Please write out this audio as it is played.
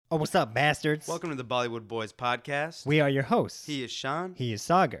Oh, what's up, bastards? Welcome to the Bollywood Boys podcast. We are your hosts. He is Sean. He is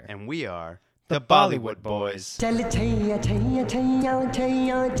Sagar. And we are The the Bollywood Bollywood Boys. चल छैया छैया छैया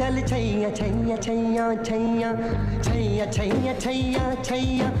छैया चल छैया छैया छैया छैया छैया छैया छैया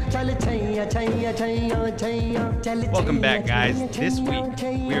छैया चल छैया छैया छैया छैया चल Welcome back, guys. This week,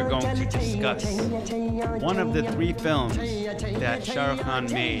 we are going to discuss one of the three films that Shah Rukh Khan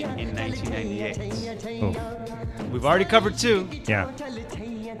made in 1998. Oh, We've already covered two, yeah.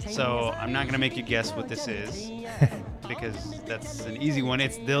 so I'm not going to make you guess what this is because that's an easy one.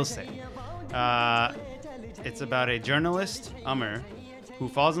 It's Dil Se. It's about a journalist, Amar, who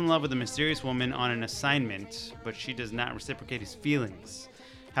falls in love with a mysterious woman on an assignment, but she does not reciprocate his feelings.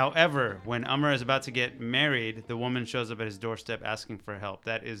 However, when Amar is about to get married, the woman shows up at his doorstep asking for help.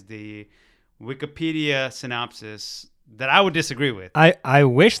 That is the Wikipedia synopsis that I would disagree with. I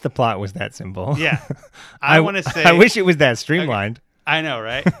wish the plot was that simple. Yeah. I want to say... I wish it was that streamlined. I know,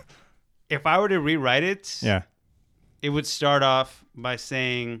 right? If I were to rewrite it, Yeah. it would start off by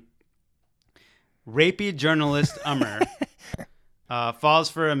saying... Rapey journalist Amar falls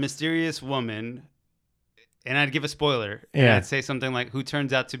for a mysterious woman, and I'd give a spoiler. And Yeah. I'd say something like, who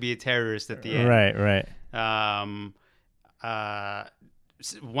turns out to be a terrorist at the end. Right.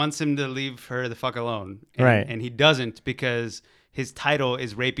 Wants him to leave her the fuck alone. And, Right. And he doesn't because his title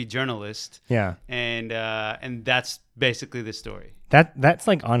is Rapey Journalist. Yeah. And that's basically the story. That's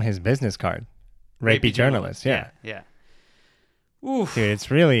like on his business card. Rapey journalist. Yeah. Yeah. Oof. Dude,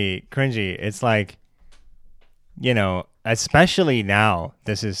 it's really cringy. It's like, especially now,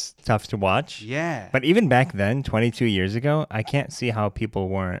 this is tough to watch. Yeah. But even back then, 22 years ago, I can't see how people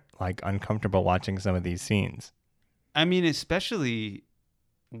weren't like uncomfortable watching some of these scenes. I mean, especially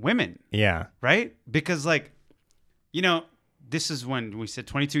women. Yeah. Right? Because, this is when we said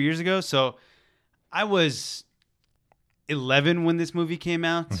 22 years ago. So I was 11 when this movie came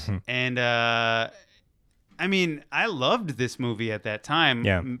out. Mm-hmm. And, I mean, I loved this movie at that time.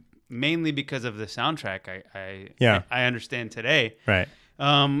 Yeah. Mainly because of the soundtrack. I understand today. Right.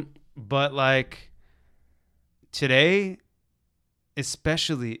 But, today,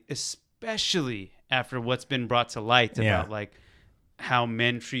 especially after what's been brought to light about, how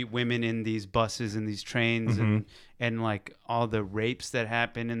men treat women in these buses and these trains and all the rapes that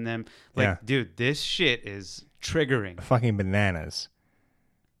happen in them. Dude, this shit is triggering. Fucking bananas.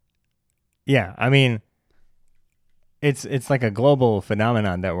 Yeah, I mean, it's like a global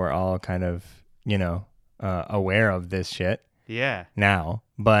phenomenon that we're all kind of, aware of this shit Yeah. now,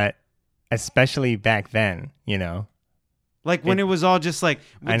 but especially back then, When it was all just I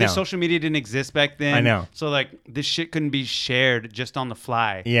know. the social media didn't exist back then. I know. So this shit couldn't be shared just on the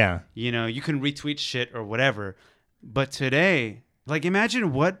fly. Yeah. You can retweet shit or whatever. But today,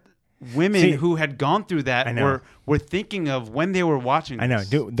 imagine what women who had gone through that I know. were thinking of when they were watching this. I know.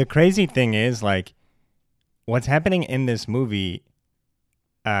 Dude, the crazy thing is, what's happening in this movie,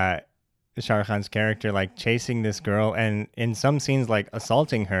 Shah Rukh Khan's character, chasing this girl and in some scenes,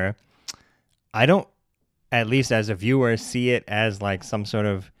 assaulting her, I don't, at least as a viewer, see it as, some sort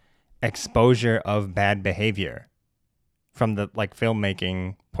of exposure of bad behavior from the,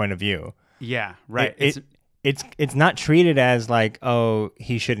 filmmaking point of view. Yeah, right. It's not treated as oh,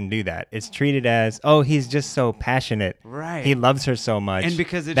 he shouldn't do that. It's treated as, oh, he's just so passionate. Right. He loves her so much. And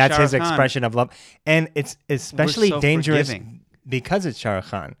because it's that's Shah his Rukh Khan, expression of love. And it's especially so dangerous forgiving. because it's Shah Rukh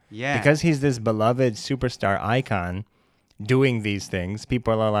Khan. Yeah. Because he's this beloved superstar icon doing these things.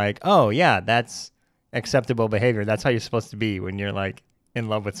 People are like, oh, yeah, that's acceptable behavior. That's how you're supposed to be when you're in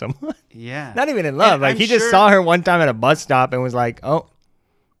love with someone. Yeah. Not even in love. And he I'm just sure- saw her one time at a bus stop and was like, oh,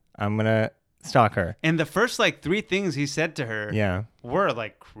 I'm going to stalk her. And the first three things he said to her Yeah. were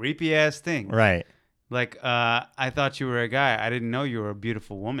creepy ass things. Right. I thought you were a guy. I didn't know you were a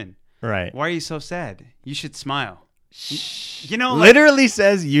beautiful woman. Right. Why are you so sad? You should smile. Literally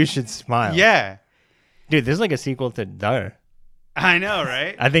says you should smile. Yeah. Dude, there's a sequel to Dar. I know,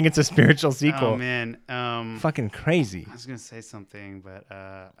 right? I think it's a spiritual sequel. Oh, man. Fucking crazy. I was going to say something, but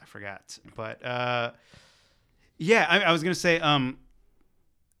I forgot. But, yeah, I was going to say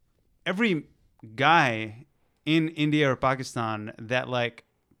every guy in India or Pakistan that,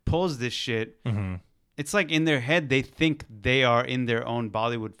 pulls this shit, it's in their head, they think they are in their own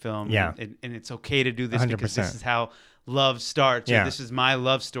Bollywood film. Yeah. And it's okay to do this because 100%. this is how love starts. Yeah. Or this is my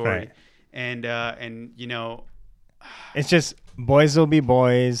love story. Right. And It's just boys will be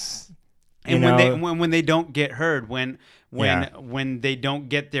boys. And when they don't get heard, when they don't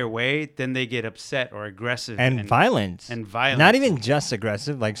get their way, then they get upset or aggressive and violent. And violent. Not even just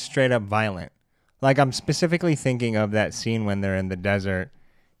aggressive, straight up violent. I'm specifically thinking of that scene when they're in the desert.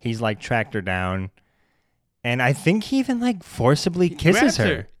 He's tracked her down, and I think he even forcibly kisses grabs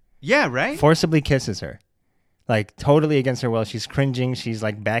her. Yeah, right? Forcibly kisses her. Like totally against her will. She's cringing. She's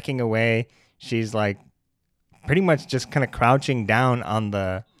like backing away. She's like pretty much just kind of crouching down on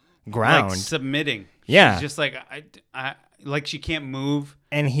the ground. Like submitting. Yeah. She's just like, I like she can't move.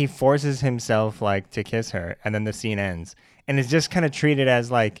 And he forces himself like to kiss her, and then the scene ends. And it's just kind of treated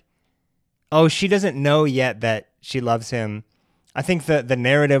as like, oh, she doesn't know yet that she loves him. I think the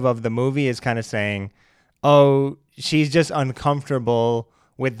narrative of the movie is kind of saying, oh, she's just uncomfortable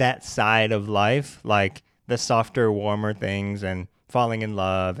with that side of life, like the softer, warmer things and falling in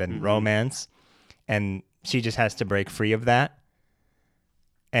love and romance. And she just has to break free of that.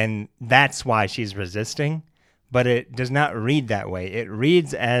 And that's why she's resisting. But it does not read that way. It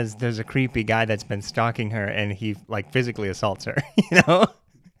reads as there's a creepy guy that's been stalking her and he like physically assaults her, you know?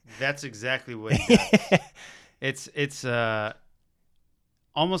 That's exactly what he does. It's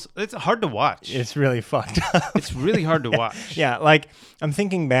almost, it's hard to watch. It's really fucked up. It's really hard to watch. Yeah, like I'm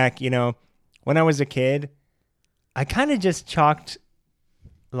thinking back, you know, when I was a kid, I kind of just chalked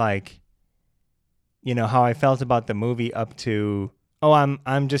like, you know, how I felt about the movie up to, oh,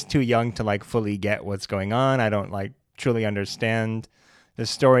 I'm just too young to like fully get what's going on. I don't like truly understand the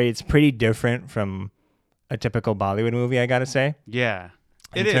story. It's pretty different from a typical Bollywood movie, I gotta say. Yeah.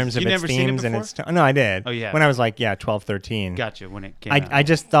 In It is. terms of You its never seen it themes and before? its no, I did. Oh, yeah. When I was like 12, 13. Gotcha. When it came out. I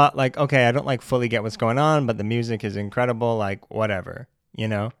just thought like, okay, I don't like fully get what's going on, but the music is incredible, like whatever, you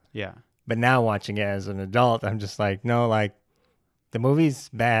know? Yeah. But now watching it as an adult, I'm just like, no, like the movie's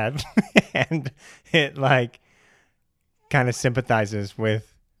bad and it like kind of sympathizes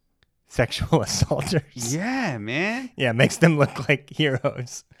with sexual assaulters. Yeah, man. Yeah, makes them look like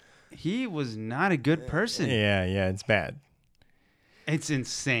heroes. He was not a good person. Yeah, it's bad. It's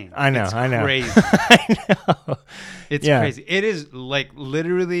insane. I know, It's I know. crazy. I know. It's Yeah. crazy. It is like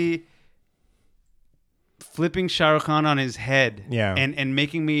literally flipping Shah Rukh Khan on his head. Yeah. And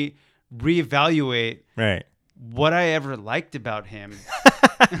making me reevaluate Right. what I ever liked about him.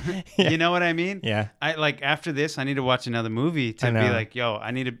 You know what I mean? Yeah. I like after this, I need to watch another movie to I be know. like, yo,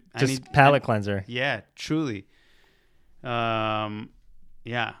 I need Palate cleanser. Yeah, truly. Yeah.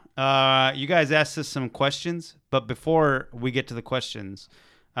 You guys asked us some questions, but before we get to the questions,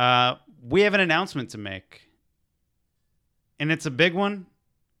 we have an announcement to make. And it's a big one.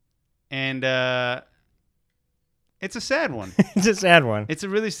 And it's a sad one. It's a sad one. It's a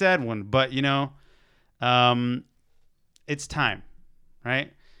really sad one, but you know, it's time,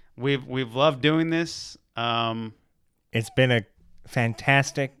 right? We've loved doing this. It's been a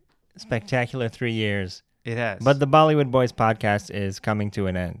fantastic, spectacular 3 years. It has. But the Bollywood Boys podcast is coming to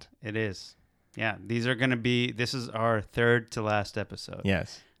an end. It is. Yeah, this is our third to last episode.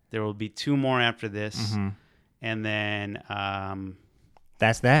 Yes. There will be 2 more after this. Mm-hmm. And then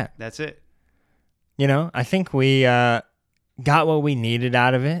That's that. that's it. You know, I think we got what we needed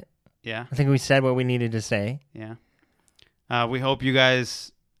out of it. Yeah. I think we said what we needed to say. Yeah. We hope you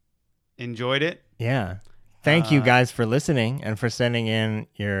guys enjoyed it. Yeah. Thank you guys for listening and for sending in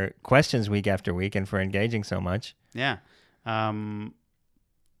your questions week after week and for engaging so much. Yeah. We're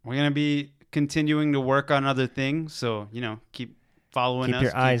going to be continuing to work on other things. So, you know, keep following us. Keep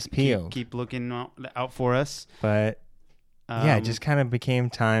your eyes peeled. Keep looking out for us. But yeah, it just kind of became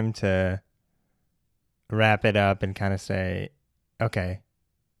time to wrap it up and kind of say, okay,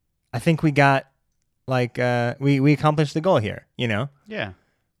 I think we got like, we accomplished the goal here, you know? Yeah.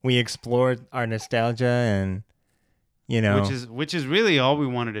 We explored our nostalgia and, you know. Which is really all we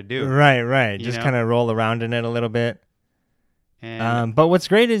wanted to do. Right. You Just know? kind of roll around in it a little bit. And But what's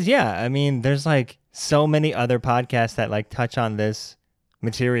great is, I mean, there's like so many other podcasts that like touch on this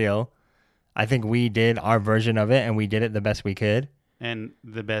material. I think we did our version of it and we did it the best we could. and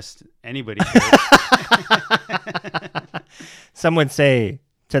the best anybody could. Some would say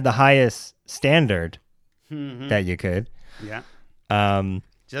to the highest standard Mhm. that you could. Yeah. Um,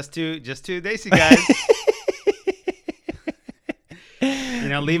 Just two Desi guys. You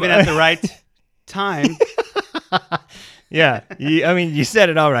know, leave it at the right time. yeah, I mean, you said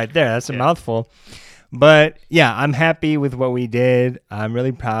it all right there. That's a Yeah. mouthful. But yeah, I'm happy with what we did. I'm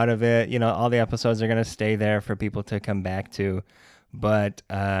really proud of it. You know, all the episodes are going to stay there for people to come back to. But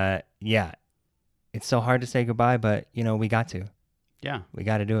yeah, it's so hard to say goodbye, but you know, we got to. Yeah. We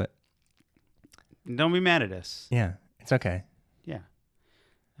got to do it. Don't be mad at us. Yeah, it's okay. Yeah.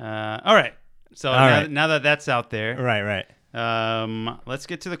 All right. So All now, right. now that that's out there, Right. let's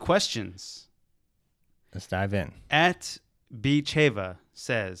get to the questions. Let's dive in. At B. Cheva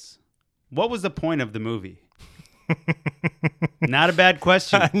says, what was the point of the movie? Not a bad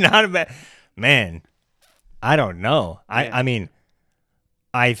question. Not a bad man. I don't know. Yeah. I mean,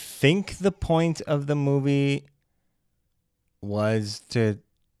 I think the point of the movie was to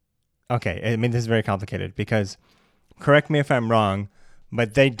okay, I mean, this is very complicated because, correct me if I'm wrong,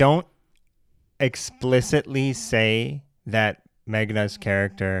 but they don't explicitly say that Meghna's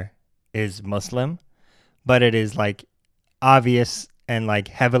character is Muslim, but it is like obvious and like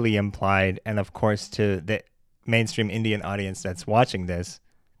heavily implied. And of course, to the mainstream Indian audience that's watching this,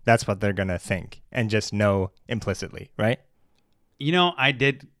 that's what they're going to think and just know implicitly, right? You know, I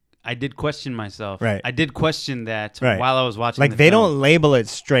did question myself. Right. I did question that Right. while I was watching Like the they film. don't label it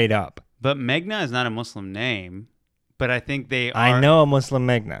straight up. But Meghna is not a Muslim name, but I think they are. I know a Muslim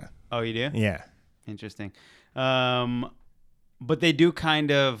Meghna. Oh, you do? Yeah. Interesting. But they do kind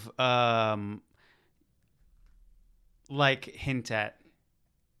of like hint at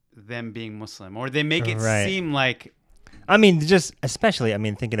them being Muslim, or they make it Right. seem like, I mean, just especially, I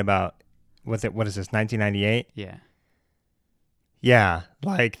mean, thinking about what is this, 1998? yeah. Yeah,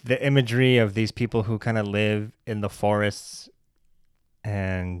 like the imagery of these people who kind of live in the forests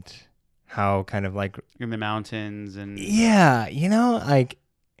and how kind of like, In the mountains and yeah, you know, like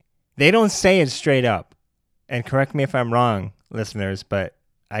they don't say it straight up. And correct me if I'm wrong, listeners, but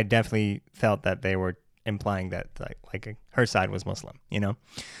I definitely felt that they were implying that like her side was Muslim, you know?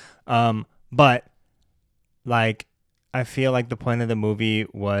 But like I feel like the point of the movie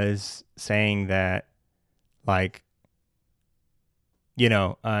was saying that like, you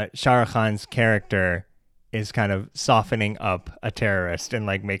know, Shah Rukh Khan's character is kind of softening up a terrorist and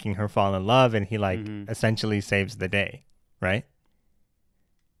like making her fall in love, and he like essentially saves the day, right?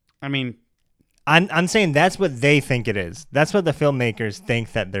 I mean, I'm saying that's what they think it is. That's what the filmmakers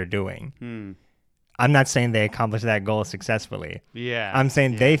think that they're doing. I'm not saying they accomplished that goal successfully. yeah. I'm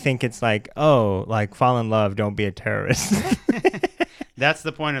saying they think it's like, oh, like fall in love, don't be a terrorist. That's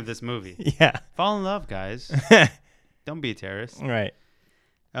the point of this movie. Yeah. Fall in love, guys. Don't be a terrorist. Right.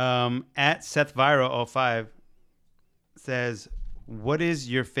 At SethViro05 says, what is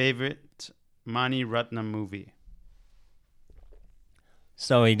your favorite Mani Ratnam movie?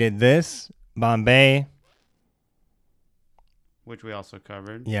 So he did this, Bombay. Which we also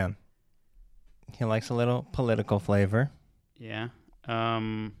covered. Yeah. He likes a little political flavor. Yeah.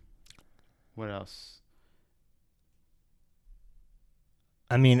 What else?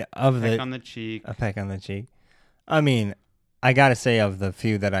 I mean, of Peck the on the cheek. a peck on the cheek. I mean, I gotta say, of the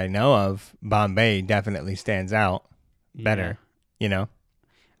few that I know of, Bombay definitely stands out better. You know.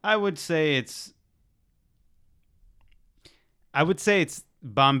 I would say it's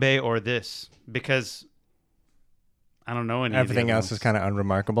Bombay or this, because I don't know any. Everything of the other else is ones. kind of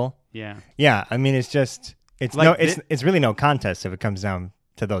unremarkable. Yeah. Yeah, I mean, it's Like it's really no contest if it comes down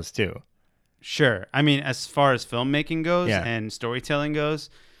to those two. Sure. I mean, as far as filmmaking goes Yeah. and storytelling goes,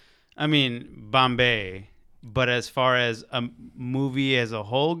 I mean, Bombay. But as far as a movie as a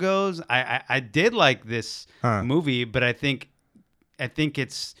whole goes, I did like this movie, but I think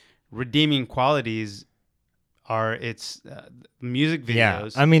its redeeming qualities are its music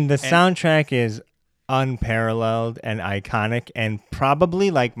videos. Yeah, I mean, the soundtrack is unparalleled and iconic, and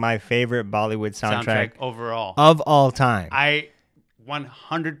probably like my favorite Bollywood soundtrack overall of all time. I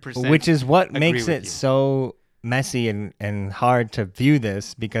 100%. Which is what agree makes with it you. so messy and hard to view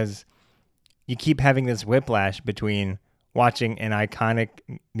this, because you keep having this whiplash between watching an iconic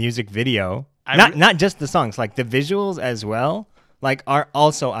music video, not just the songs, like the visuals as well, like are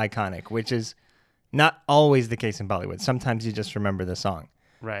also iconic, which is not always the case in Bollywood. Sometimes you just remember the song.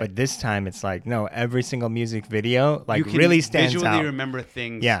 Right. But this time it's like, no, every single music video like you can really stands visually out. remember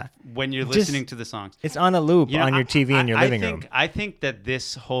things Yeah. when you're Just- listening to the songs. It's on a loop You know, on your TV in your living room. I think that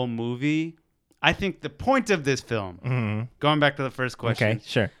this whole movie, I think the point of this film, going back to the first question, Okay,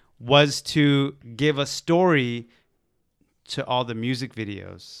 sure. was to give a story to all the music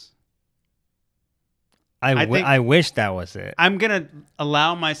videos. I think- I wish that was it. I'm going to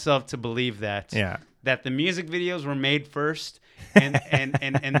allow myself to believe that. Yeah. That the music videos were made first, and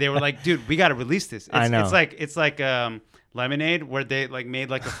they were like, dude, we got to release this. I know. It's like Lemonade, where they like made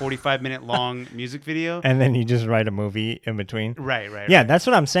like a 45-minute long music video. And then you just write a movie in between. Right. Yeah, that's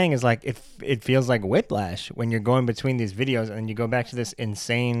what I'm saying is like it feels like whiplash when you're going between these videos and you go back to this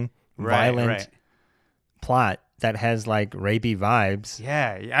insane, violent plot that has like rapey vibes.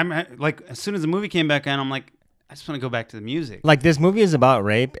 Yeah, I'm like, as soon as the movie came back on, I'm like, I just want to go back to the music. Like this movie is about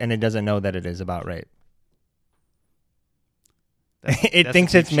rape and it doesn't know that it is about rape. It That's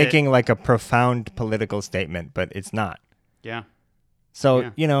thinks some it's deep shit. making like a profound political statement, but it's not. Yeah. So, Yeah.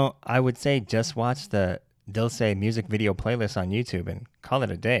 you know, I would say just watch the Dilse music video playlist on YouTube and call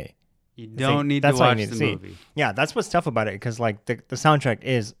it a day. You don't need that's to all you watch need the to see. movie. Yeah, that's what's tough about it, because like the soundtrack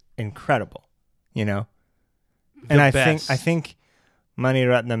is incredible, you know. And The I best. think Mani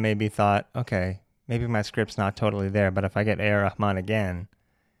Ratnam maybe thought, okay, maybe my script's not totally there, but if I get A.R. Rahman again,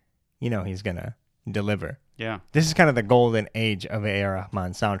 you know he's gonna deliver. Yeah, This is kind of the golden age of A.R.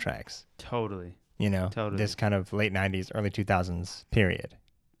 Rahman soundtracks. totally. You know, Totally. this kind of late 90s, early 2000s period.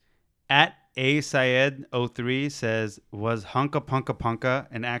 At A Syed 03 says, was Hunka Punka Punka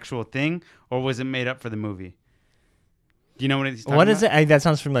an actual thing, or was it made up for the movie? Do you know what he's talking What is about? it? That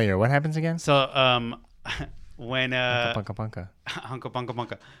sounds familiar. What happens again? So, when Punka Punka. Hunka Punka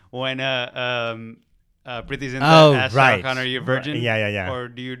Punka, when Priti Zinta Oh, asked right. Shah Rukh Khan, "Are you a virgin? Yeah, yeah, yeah. Or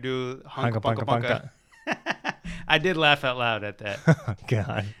do you do Hunka Hunka Punka Punka?" I did laugh out loud at that. Oh,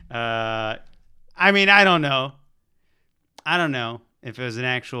 God. I mean, I don't know. I don't know if it was an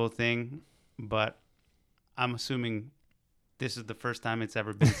actual thing, but I'm assuming this is the first time it's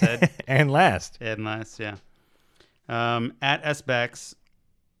ever been said. And last. And last, yeah. At SBEX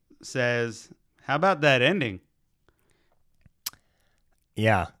says, how about that ending?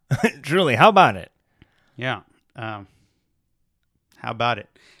 Yeah. Truly. How about it? Yeah. How about it?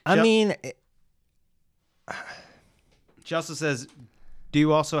 I mean, She also says, do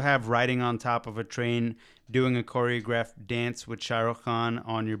you also have riding on top of a train doing a choreographed dance with Shah Rukh Khan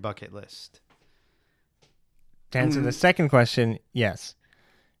on your bucket list? to answer the second question, yes.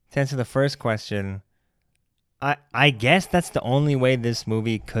 To answer the first question, I guess that's the only way this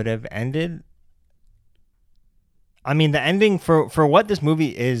movie could have ended. I mean, the ending for what this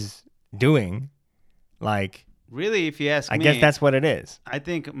movie is doing, like, Really, if you ask I me, guess that's what it is. I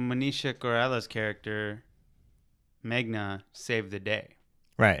think Manisha Koirala's character, Meghna, saved the day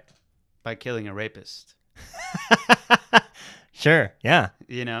Right. by killing a rapist. Sure. Yeah.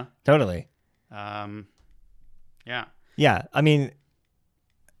 You know? Totally. Yeah. Yeah. I mean,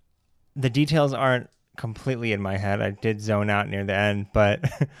 the details aren't completely in my head. I did zone out near the end, but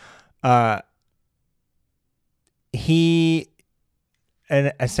he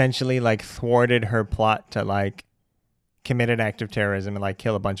essentially like thwarted her plot to like commit an act of terrorism and like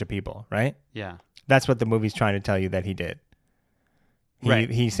kill a bunch of people, right? Yeah. That's what the movie's trying to tell you that he did. Right.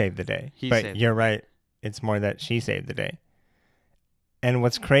 He saved the day. He but saved you're right. It's more that she saved the day. And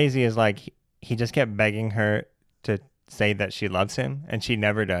what's crazy is like he just kept begging her to say that she loves him, and she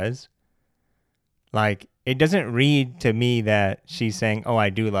never does. Like, it doesn't read to me that she's saying, "Oh,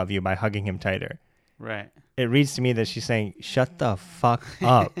 I do love you," by hugging him tighter. Right. It reads to me that she's saying, "Shut the fuck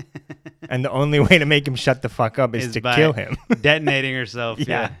up." And the only way to make him shut the fuck up is to by kill him. detonating herself.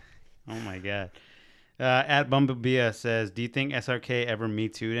 Yeah. Oh my God. At Bumblebee says, do you think SRK ever Me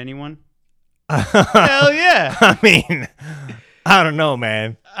Too'd anyone? Hell yeah. I mean, I don't know,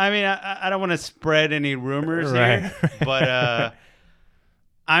 man. I mean, I don't want to spread any rumors Right. here, but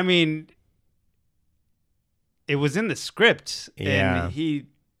I mean, it was in the script, Yeah. and he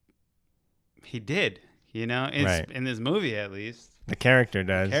did, you know, it's Right. in this movie at least. The character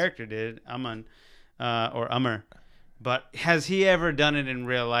does. Character did, Aman, or Umar, but has he ever done it in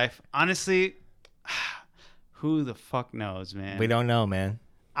real life? Honestly, who the fuck knows, man? We don't know, man.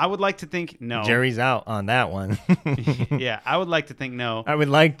 I would like to think no. Jury's out on that one. Yeah, I would like to think no, I would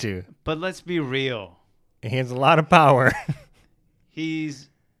like to. but let's be real. He has a lot of power. He's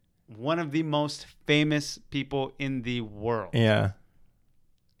one of the most famous people in the world. Yeah.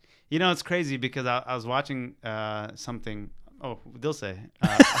 You know, it's crazy because I was watching something. Oh, Dilse.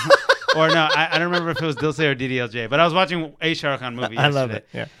 Or no, I don't remember if it was Dilse or DDLJ, but I was watching a Shah Rukh Khan movie yesterday. I love it.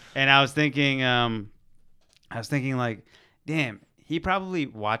 Yeah. And I was thinking like, damn, he probably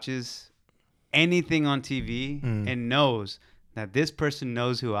watches anything on TV and knows that this person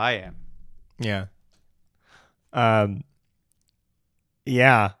knows who I am. Yeah.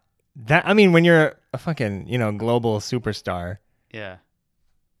 Yeah. That, I mean, when you're a fucking, global superstar. Yeah.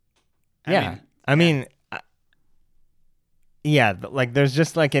 I mean, yeah, like there's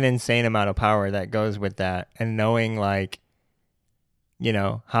just like an insane amount of power that goes with that, and knowing like,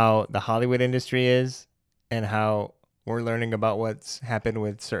 how the Hollywood industry is and how we're learning about what's happened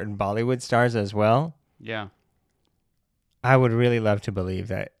with certain Bollywood stars as well. Yeah. I would really love to believe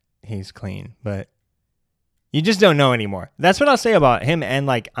that he's clean, but you just don't know anymore. That's what I'll say about him, and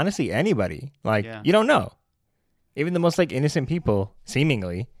like honestly anybody. Like you don't know. Even the most like innocent people,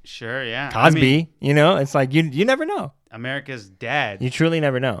 seemingly. Sure, yeah. Cosby, it's like you never know. America's dad. You truly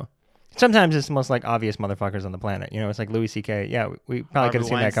never know. Sometimes it's the most like obvious motherfuckers on the planet. It's like Louis C.K. Yeah, we probably could have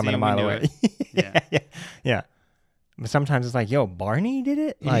seen that coming a mile away. Yeah. But sometimes it's like, yo, Barney did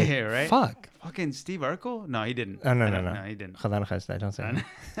it? Like, yeah, right? Fuck. Fucking Steve Urkel? No, he didn't. No, No, he didn't. Khadan Khasta, don't say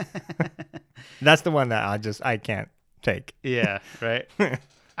that. That's the one that I can't take. Yeah, right?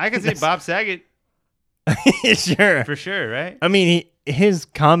 I can see Bob Saget Sure. for sure, right? I mean, his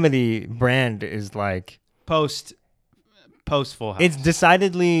comedy brand is like Post Full House. it's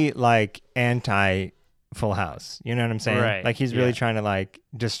decidedly like anti Full House. You know what I'm saying? Right, Like he's really yeah. trying to like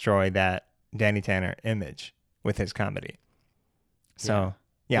destroy that Danny Tanner image with his comedy. So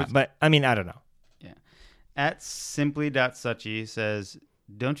yeah, Which- but I mean, I don't know. At simply.suchi says,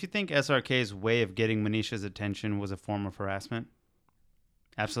 don't you think SRK's way of getting Manisha's attention was a form of harassment?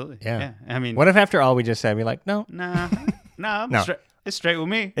 Absolutely. Yeah. I mean, What if after all we just said, we're like, no, nah, No. it's straight with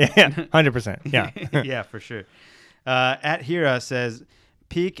me. yeah, 100%. Yeah. Yeah, for sure. At Hira says,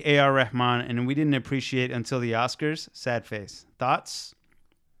 peak A.R. Rahman, and we didn't appreciate until the Oscars. Sad face. Thoughts?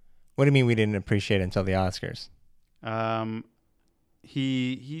 What do you mean we didn't appreciate it until the Oscars?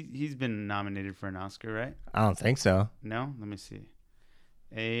 He's been nominated for an Oscar, right? I don't think so. No? Let me see.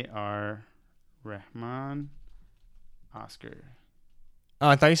 A.R. Rahman, Oscar. Oh,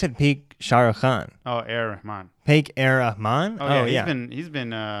 I thought you said peak Shah Rukh Khan. Oh, A.R. Rahman. Peak Air Rahman? Oh, yeah. He's been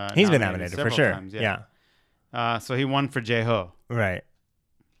nominated for several sure. times, yeah. So he won for J-Ho, Right.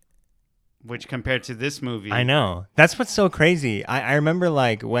 which compared to this movie, I know. That's what's so crazy. I remember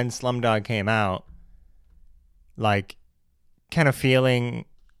like when Slumdog came out, like kind of feeling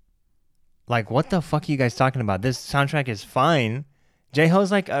like, what the fuck are you guys talking about? This soundtrack is fine.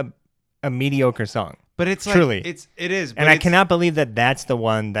 J-Ho's like a mediocre song. but it's Truly. like it is, but And I it's- cannot believe that that's the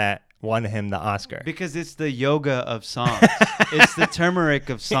one that won him the Oscar. because it's the yoga of songs. It's the turmeric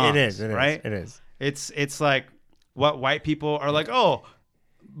of songs. It is. right? It is. It's like what white people are like. Oh,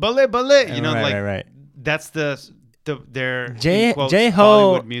 ballet, you know, Right, like right. that's their in J-Ho, quotes,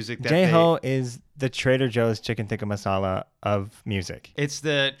 Bollywood music. That J-Ho is the Trader Joe's chicken tikka masala of music. it's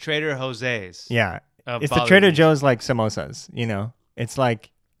the Trader Jose's. Yeah. Of It's the Bollywood Trader music. Joe's like samosas, you know? It's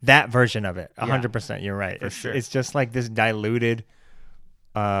like that version of it. 100%. You're right. For sure. It's just like this diluted,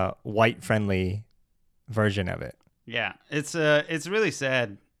 white friendly version of it. Yeah, it's really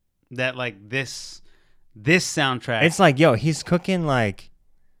sad that like this soundtrack. It's like, yo, he's cooking like,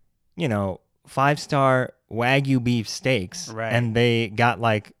 you know, 5-star Wagyu beef steaks. Right. And they got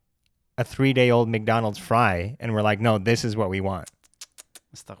like a 3-day-old McDonald's fry. And we're like, no, this is what we want.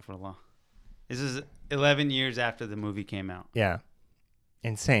 Astaghfirullah. This is 11 years after the movie came out. Yeah.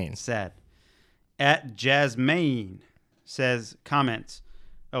 Insane. Sad. At Jasmine says, comments.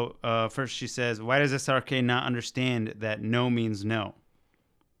 First she says, why does SRK not understand that no means no?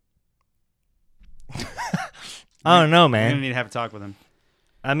 I don't know, We're going to man. need to have a talk with him.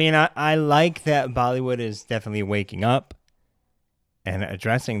 I mean, I like that Bollywood is definitely waking up and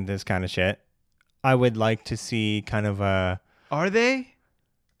addressing this kind of shit. I would like to see kind of a... Are they?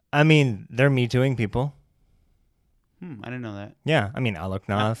 I mean, they're Me Tooing people. I didn't know that. Yeah. I mean, Alok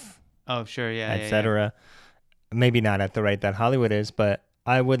Nath, Oh, sure. Yeah. etc. Maybe not at the rate that Hollywood is, but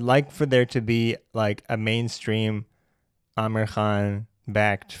I would like for there to be like a mainstream Amir Khan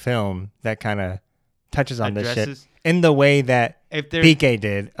backed film that kind of touches on this shit Addresses- in the way that If there's PK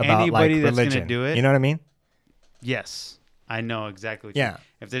did about like anybody that's gonna religion. do it- You know what I mean? Yes. I know exactly what Yeah.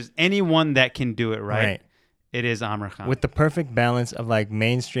 If there's anyone that can do it right, Right. it is Amr Khan. With the perfect balance of like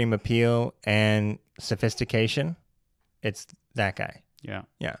mainstream appeal and sophistication, it's that guy. yeah.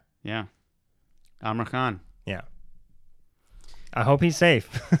 Yeah. Yeah. Amr Khan. Yeah. I hope he's safe.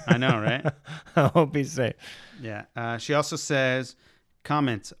 I know, right? I hope he's safe. Yeah. She also says,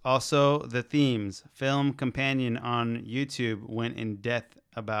 comments. Also, the themes, film companion on YouTube went in depth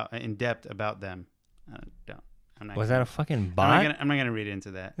about them. I'm not Was gonna, that a fucking I'm bot? not gonna read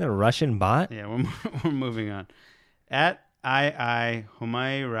into that. Is that a Russian bot? Yeah, we're moving on. At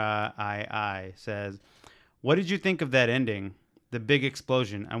Humaira II says, what did you think of that ending? The big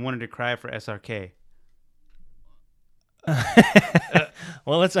explosion. I wanted to cry for SRK.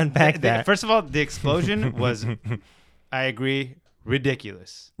 Well, let's unpack that. First of all, the explosion was, I agree,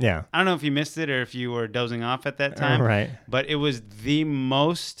 ridiculous. Yeah. I don't know if you missed it or if you were dozing off at that time. Right. But it was the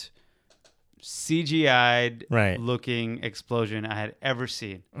most CGI'd Right. looking explosion I had ever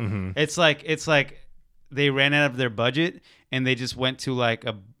seen. Mm-hmm. It's like they ran out of their budget and they just went to like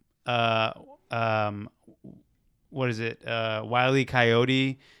what is it? Wile E.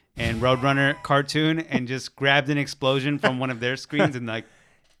 Coyote and Roadrunner cartoon and just grabbed an explosion from one of their screens and like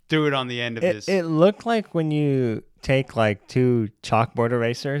threw it on the end of this. It looked like when you take like two chalkboard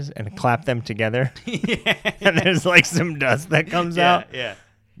erasers and clap them together Yeah. and there's like some dust that comes out. Yeah.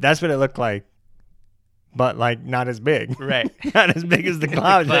 That's what it looked like. But like not as big. Right. Not as big as the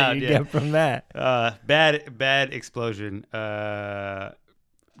cloud, that cloud, you yeah. get from that. Bad explosion. Wanting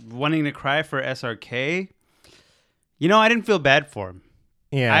to cry for SRK. You know, I didn't feel bad for him.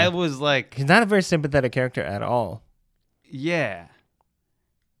 Yeah. I was like, He's not a very sympathetic character at all. yeah.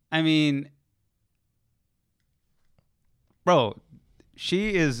 I mean, bro,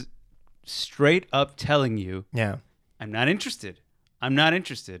 she is straight up telling you, Yeah. I'm not interested. I'm not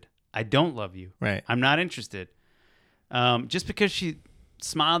interested. I don't love you. Right. I'm not interested. Just because she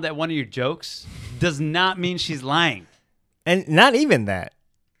smiled at one of your jokes does not mean she's lying. And not even that.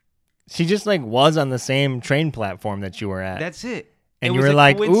 She just like was on the same train platform that you were at. That's it. And It you was were a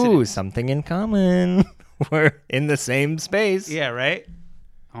like, ooh, coincidence. something in common. We're in the same space. Yeah, right?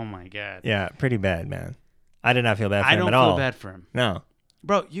 Oh, my God. Yeah, pretty bad, man. I did not feel bad for I him don't at all. feel bad for him. No.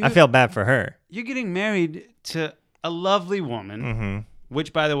 Bro, I feel bad for her. you're getting married to a lovely woman, Mm-hmm.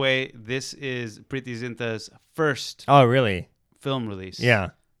 which, by the way, this is Preeti Zinta's first Oh, really? film release. Yeah.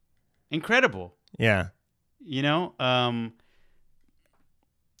 Incredible. Yeah. You know?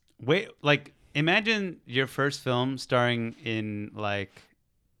 Imagine your first film starring in, like,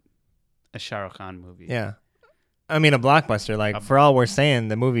 a Shah Rukh Khan movie. Yeah. I mean, a blockbuster. Like, for all we're saying,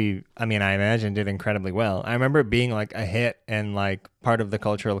 the movie, I mean, I imagine did incredibly well. I remember it being like a hit and like part of the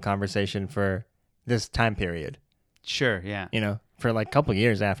cultural conversation for this time period, Sure, yeah. you know, for like a couple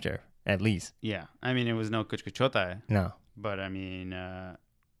years after, at least. Yeah. I mean, it was no Kuch Kuch Hota Hai, No. but, I mean, that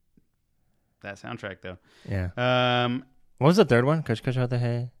soundtrack, though. Yeah. What was the third one? Kuch Kuch Hota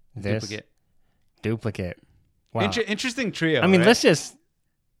Hai? This? Duplicate. Wow. Interesting trio. I mean, right? let's just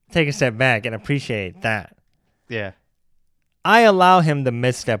take a step back and appreciate that. Yeah. I allow him the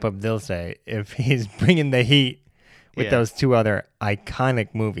misstep of Dilse if he's bringing the heat with Yeah. those two other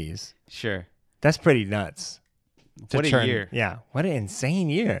iconic movies. Sure. That's pretty nuts. to What a turn- year. Yeah. What an insane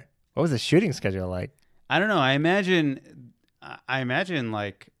year. What was the shooting schedule like? I don't know. I imagine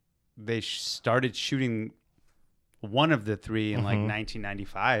like they started shooting one of the three in like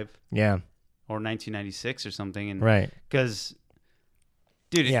 1995 Yeah. or 1996 or something. And Right. because,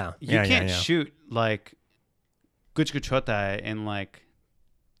 dude, Yeah. you Yeah, yeah, can't yeah. shoot like Kuch Kuch Hota Hai in like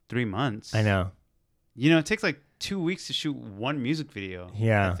 3 months. I know. You know, it takes like 2 weeks to shoot one music video.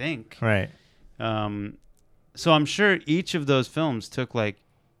 Yeah. I think. Right. So I'm sure each of those films took like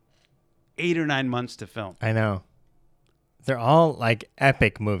 8 or 9 months to film. I know. They're all like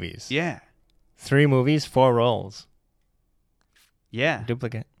epic movies. Yeah. 3 movies, 4 roles. Yeah.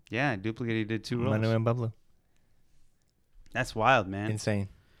 Duplicate. Yeah. Duplicate, he did 2 roles. Manu and Bablu. That's wild, man. Insane.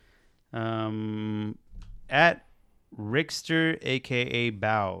 At Rickster, aka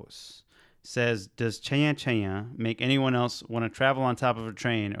Bows, says, "Does Chaya Chaya make anyone else want to travel on top of a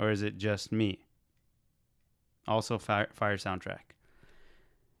train, or is it just me?" Also, fire soundtrack.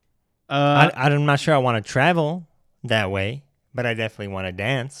 I'm not sure I want to travel that way, but I definitely want to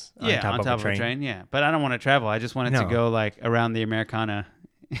dance on top of a train. Yeah, but I don't want to travel. I just want it to No. go like around the Americana.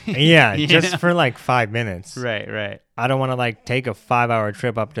 Yeah, You just know? for like 5 minutes. Right. I don't want to like take a 5-hour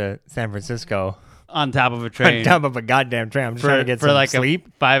trip up to San Francisco On top of a train. on top of a goddamn train. I'm just trying to get some like sleep.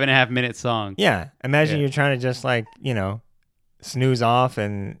 a 5.5 minute song. Yeah, imagine Yeah. you're trying to just like, you know, snooze off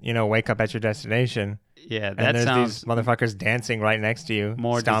and, you know, wake up at your destination. Yeah, And that there's sounds these motherfuckers dancing right next to you.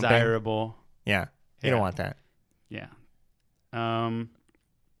 more stomping. desirable. Yeah, you Yeah. don't want that. Yeah.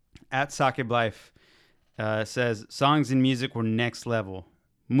 At Sakib Life says, songs and music were next level.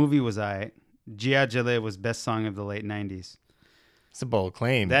 Movie was aight. Jia Jale was best song of the late 90s. It's a bold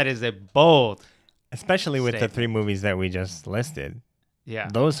claim. That is a bold. Especially with the statement. 3 movies that we just listed. Yeah.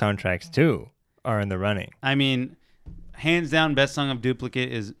 Those soundtracks, too, are in the running. I mean, hands down, best song of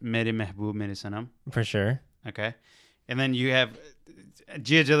Duplicate is Mere Mehboob Mere Sanam. For sure. Okay. And then you have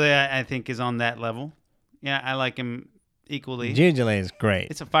Jia Jale, I think, is on that level. Yeah, I like him equally. Gia Jaleh is great.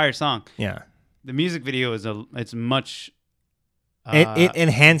 It's a fire song. Yeah. The music video it's much It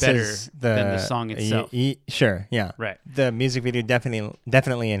enhances better than the song itself. Sure, yeah. Right. The music video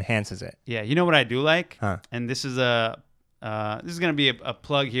definitely enhances it. Yeah, you know what I do like? Huh. And this is gonna be a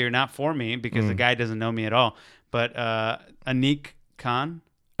plug here, not for me because the guy doesn't know me at all. But Anik Khan,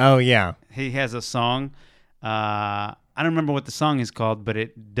 Oh, yeah. he has a song. I don't remember what the song is called, but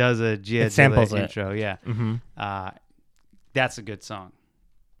it does a Gia It samples Jale it. intro. Yeah, Mm-hmm. that's a good song.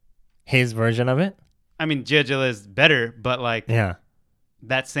 His version of it? I mean, Gia Jale is better, but like Yeah.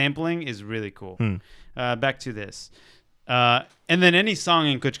 that sampling is really cool. Hmm. Back to this, and then any song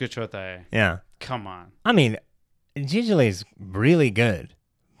in Kuch Kuch Hota Hai. Yeah. Come on, I mean, Gia Jaleh is really good,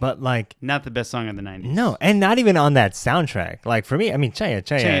 but like, not the best song of the 90s. no, and not even on that soundtrack. Like, for me, I mean, Chaya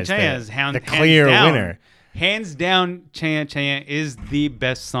Chaya is Chaya is the clear hands down. winner. Hands down, Chaya Chaya is the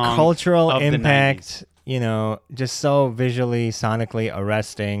best song. Cultural of the 90s. impact, you know, just so visually, sonically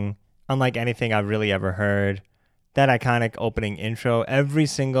arresting, unlike anything I've really ever heard. That iconic opening intro, every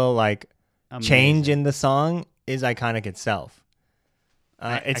single like change Amazing. in the song is iconic itself.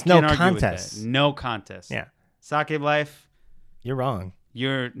 It's I no can't argue with contest. that. No contest. Yeah, Sakib Life, you're wrong.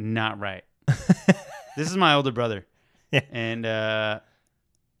 you're not right. This is my older brother. Yeah. And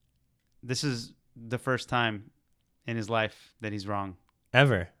this is the first time in his life that he's wrong.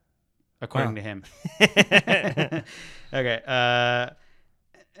 Ever. according Wow. to him. Okay.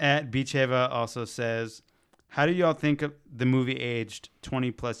 At Beacheva also says, how do y'all think of the movie aged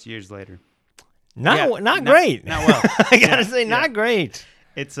 20 plus years later? Not not- great. not well. I gotta Yeah, say, yeah. not great.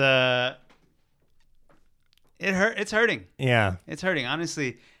 It's It's hurting. Yeah. It's hurting.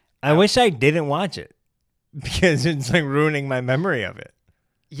 Honestly, I wish I didn't watch it because it's like ruining my memory of it.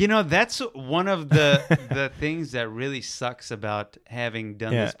 you know, that's one of the things that really sucks about having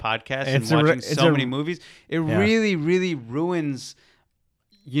done Yeah. this podcast It's and watching it's so many movies. It Yeah. really, really ruins,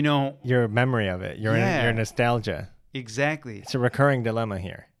 you know, Your memory of it, your Yeah. nostalgia. exactly. It's a recurring dilemma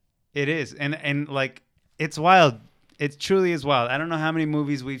here. It is. And like, it's wild. It truly is wild. I don't know how many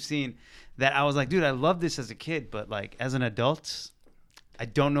movies we've seen that I was like, dude, I loved this as a kid, but like as an adult, I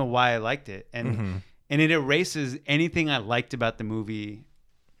don't know why I liked it. And and it erases anything I liked about the movie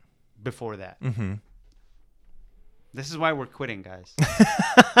before that. Mm-hmm. This is why we're quitting, guys.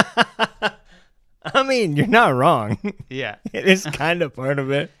 I mean, you're not wrong. Yeah. It is kind of part of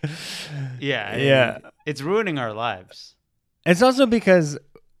it. Yeah. Yeah. It's ruining our lives. It's also because,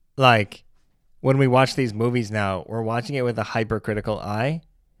 like, when we watch these movies now, we're watching it with a hypercritical eye.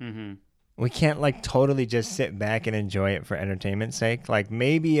 Mm-hmm. We can't, like, totally just sit back and enjoy it for entertainment's sake. Like,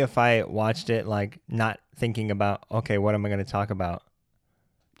 maybe if I watched it, like, not thinking about, okay, what am I going to talk about?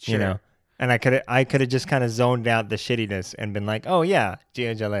 Sure. You know? And I could have just kind of zoned out the shittiness and been like, oh, yeah,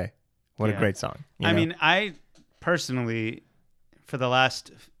 Gia Jaleh. What a Yeah. great song. you I know? mean, I personally, for the last,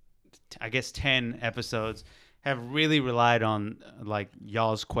 I guess, 10 episodes, have really relied on like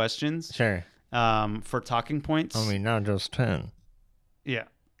y'all's questions Sure. for talking points. I mean, not just 10. Yeah.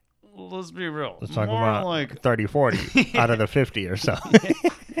 Let's be real. Let's talk More about like 30, 40 out of the 50 or so.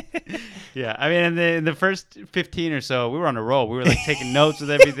 yeah. I mean, in the first 15 or so, we were on a roll. We were like taking notes with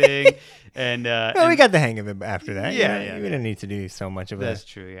everything, and Well, and we got the hang of it after that. Yeah, You know, yeah, we didn't need to do so much of that's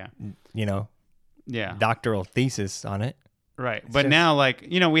true. Yeah. a, Yeah. doctoral thesis on it. Right. But just- now, like,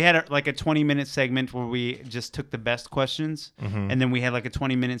 you know, we had like a 20-minute segment where we just took the best questions. Mm-hmm. And then we had like a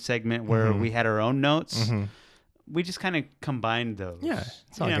 20-minute segment where we had our own notes. Mm-hmm. We just kind of combined those. Yeah,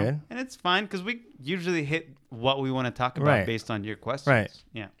 it's all you know, good. And it's fine because we usually hit what we want to talk about Right. based on your questions. Right.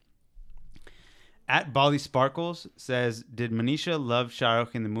 Yeah. At Bali Sparkles says, did Manisha love Shah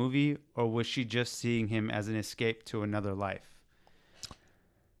Rukh in the movie, or was she just seeing him as an escape to another life?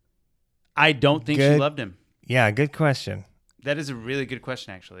 I don't think she Good. loved him. Yeah, good question. That is a really good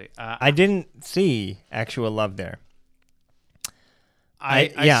question, actually. I didn't see actual love there.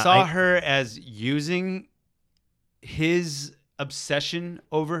 I yeah, saw I- her as using his obsession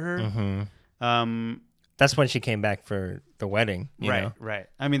over her. Mm-hmm. That's when she came back for the wedding. You know? Right.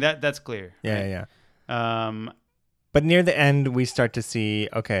 I mean, that's clear. Yeah, right? yeah. Um, But near the end, we start to see,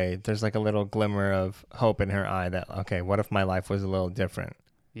 okay, there's like a little glimmer of hope in her eye that, okay, what if my life was a little different?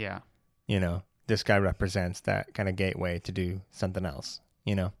 yeah. You know, this guy represents that kind of gateway to do something else,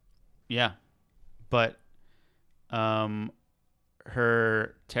 you know? Yeah. But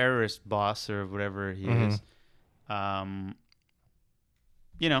her terrorist boss or whatever he Mhm. is,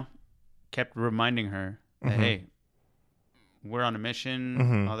 you know, kept reminding her that, Mhm. hey, we're on a mission,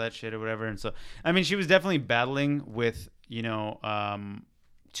 Mhm. all that shit or whatever. And so, I mean, she was definitely battling with, you know,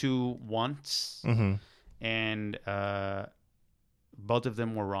 two wants, Mm-hmm. and both of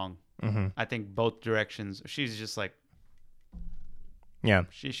them were wrong. Mm-hmm. I think both directions. She's just like, Yeah.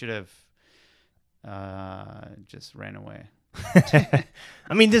 she should have just ran away.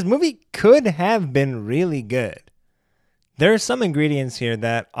 I mean, this movie could have been really good. There are some ingredients here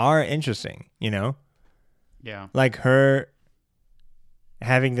that are interesting, you know? Yeah. Like her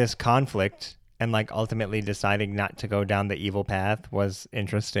having this conflict and like ultimately deciding not to go down the evil path was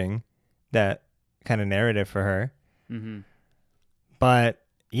interesting. That kind of narrative for her. Mm-hmm. But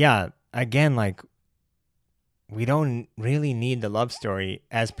yeah, again, like we don't really need the love story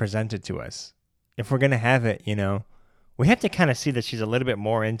as presented to us. If we're going to have it, you know, we have to kind of see that she's a little bit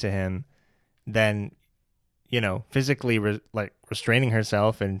more into him than, you know, physically restraining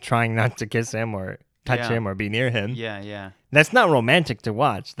herself and trying not to kiss him or touch Yeah. him or be near him. Yeah, yeah. That's not romantic to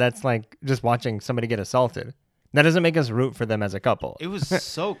watch. That's like just watching somebody get assaulted. That doesn't make us root for them as a couple. It was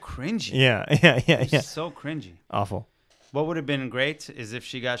so cringy. Yeah. It was so cringy. Awful. What would have been great is if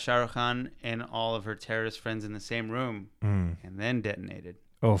she got Shah Rukh Khan and all of her terrorist friends in the same room and then detonated.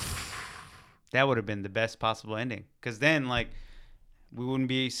 Oof. That would have been the best possible ending. Because then, like, we wouldn't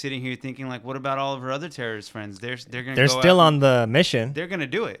be sitting here thinking, like, what about all of her other terrorist friends? They're gonna They're go still out on the mission. They're gonna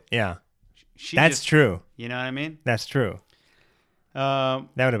do it. Yeah. She That's just, true. You know what I mean? That's true. That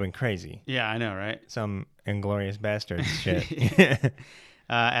would have been crazy. Yeah, I know, right? Some Inglorious Bastards shit.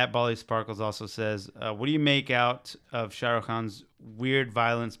 At Bolly Sparkles also says, what do you make out of Shah Rukh Khan's weird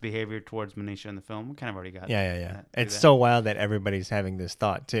violence behavior towards Manisha in the film? We kind of already got Yeah. that. It's so wild that everybody's having this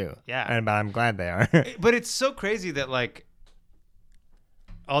thought too. Yeah. And but I'm glad they are. But it's so crazy that like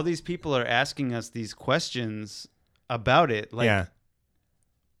all these people are asking us these questions about it. Like yeah.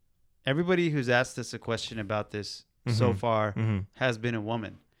 everybody who's asked us a question about this so far has been a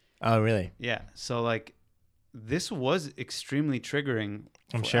woman. Oh, really? Yeah. So like this was extremely triggering.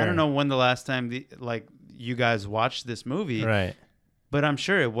 I'm sure. I don't know when the last time you guys watched this movie. Right. But I'm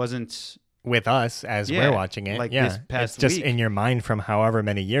sure it wasn't With us as Yeah, we're watching it. like yeah. this past it's just week. in your mind from however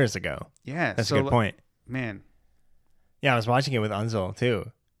many years ago. Yeah. That's so, a good point. Man. Yeah, I was watching it with Unzel too.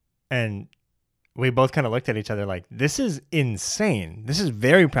 And we both kind of looked at each other like, this is insane. This is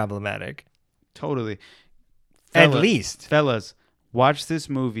very problematic. Totally. At least. Fellas, watch this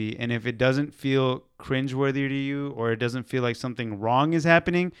movie, and if it doesn't feel cringeworthy to you or it doesn't feel like something wrong is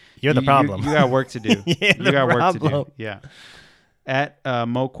happening, You're the problem. You got work to do. You're you the got work to problem. do. Yeah. At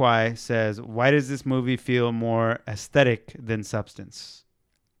Mokwai says, why does this movie feel more aesthetic than substance?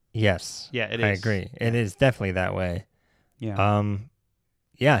 Yes. Yeah, it I is. agree. It is definitely that way. Yeah.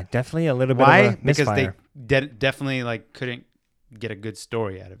 Yeah, definitely a little bit Why? of a Because misfire. they definitely like couldn't get a good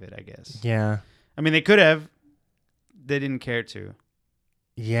story out of it, I guess. Yeah. I mean, they could have. They didn't care to,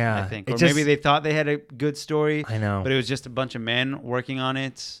 Yeah. I think. It Or just- maybe they thought they had a good story, I know. but it was just a bunch of men working on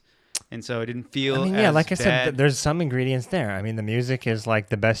it. And so it didn't feel I mean, yeah, as like I said, bad. there's some ingredients there. I mean, the music is like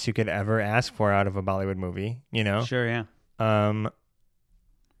the best you could ever ask for out of a Bollywood movie, you know? Sure, yeah.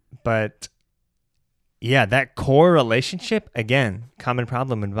 But yeah, that core relationship, again, common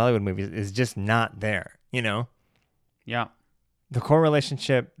problem in Bollywood movies, is just not there, you know? Yeah. The core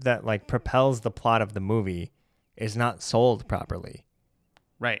relationship that like propels the plot of the movie is not sold properly.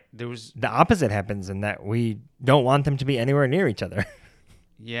 Right. There was, The opposite happens in that we don't want them to be anywhere near each other.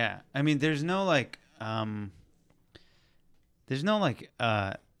 yeah. I mean, there's no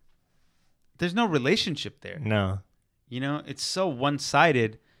relationship there. No. You know, it's so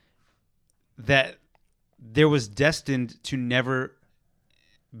one-sided that there was destined to never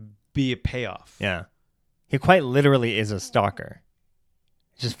be a payoff. Yeah. He quite literally is a stalker.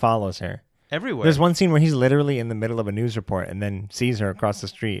 He just follows her. Everywhere. There's one scene where he's literally in the middle of a news report and then sees her across the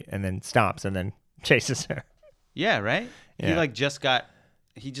street and then stops and then chases her. Yeah, right? Yeah.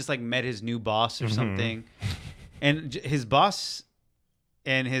 He just met his new boss or something. And his boss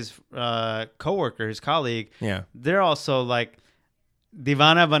and his coworker, his colleague, Yeah. they're also like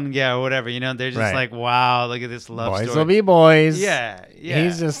Divana Ban Gaya or whatever, you know? They're just Right. like, wow, look at this love Boys story. will be boys. Yeah, yeah.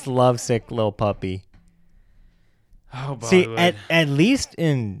 He's just lovesick little puppy. Oh, See, Bollywood. at least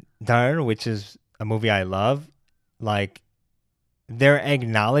in Dar, which is a movie I love, like they're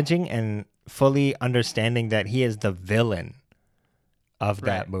acknowledging and fully understanding that he is the villain of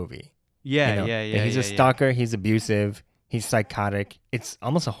that Right. movie. yeah, You know? yeah. He's a stalker. He's abusive. He's psychotic. It's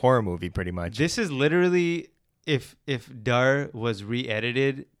almost a horror movie, pretty much. This is literally if Dar was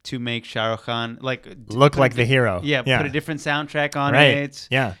re-edited to make Shah Rukh Khan Look like the hero. Yeah, put a different soundtrack on Right. it.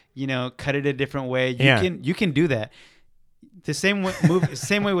 Yeah. You know, cut it a different way. Yeah. You can do that. The same way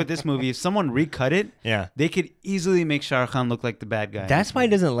same way with this movie. If someone recut it, Yeah. they could easily make Shah Rukh Khan look like the bad guy. That's why it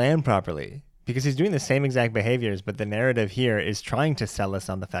doesn't land properly. Because he's doing the same exact behaviors, but the narrative here is trying to sell us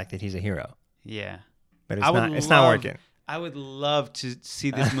on the fact that he's a hero. Yeah. But I would it's not love- working. I would love to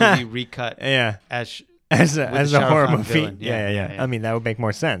see this movie recut Yeah. as As with a the Shah Rukh horror Khan movie. villain. Yeah. I mean, that would make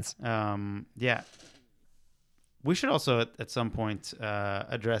more sense. yeah. We should also at some point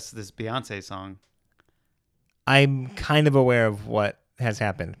address this Beyonce song. I'm kind of aware of what has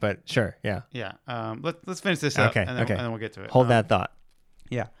happened, but sure. Yeah. Yeah. Let's finish this up Okay. and then we'll get to it. Hold that thought.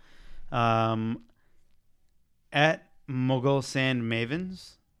 Yeah. At Mughal Sand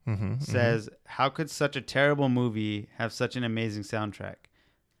Mavens says, how could such a terrible movie have such an amazing soundtrack?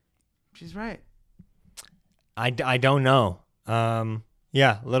 She's right. I don't know.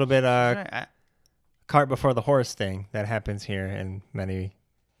 Yeah, a little bit She's right. cart before the horse thing that happens here in many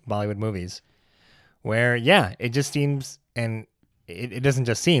Bollywood movies, where it just seems, and it doesn't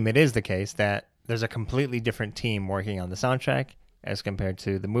just seem, it is the case that there's a completely different team working on the soundtrack as compared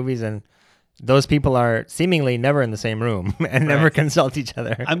to the movies, and those people are seemingly never in the same room and never consult each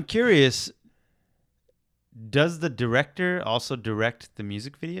other. I'm curious, does the director also direct the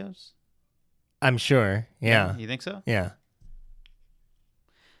music videos? I'm sure. Yeah. You think so? Yeah.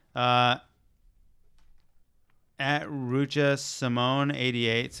 At Rucha Simone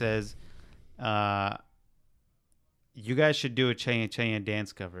 88 says, you guys should do a Chaya Chaya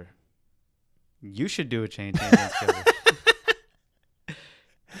dance cover. You should do a Chaya Chaya dance cover.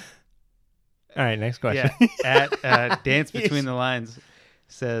 All right, next question. Yeah. At Dance Between the Lines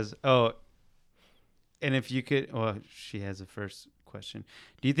says, "Oh, and if you could," well, she has a first question.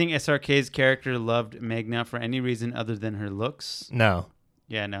 Do you think SRK's character loved Meghna for any reason other than her looks? No.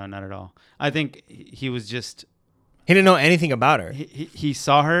 Yeah, no, not at all. I think he was just He didn't know anything about her. he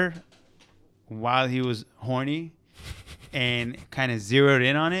saw her while he was horny and kind of zeroed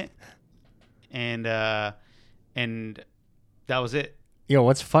in on it, and that was it. Yo,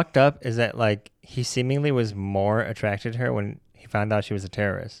 what's fucked up is that like he seemingly was more attracted to her when he found out she was a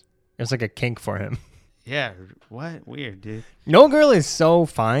terrorist. It was like a kink for him. Yeah, what? Weird, dude. No girl is so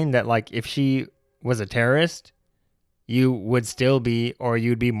fine that like if she was a terrorist, you would still be, or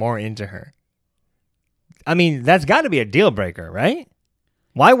you'd be more into her. I mean, that's got to be a deal breaker, right?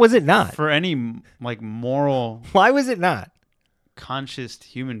 Why was it not? For any like moral, Why was it not? conscious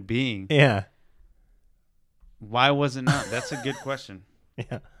human being, Yeah. why was it not? That's a good question.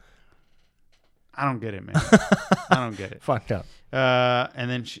 Yeah. I don't get it, man. I don't get it. Fucked up. And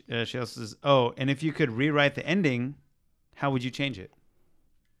then she also says, "Oh, and if you could rewrite the ending, how would you change it?"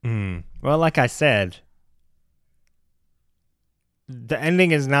 Well, like I said, the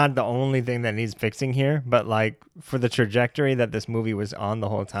ending is not the only thing that needs fixing here, but like for the trajectory that this movie was on the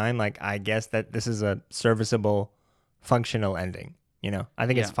whole time, like I guess that this is a serviceable, functional ending. You know, I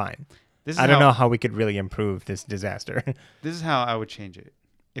think it's Yeah. fine. This is I don't how- know how we could really improve this disaster. This is how I would change it.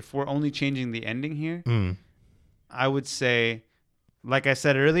 If we're only changing the ending here, Mm. I would say, like I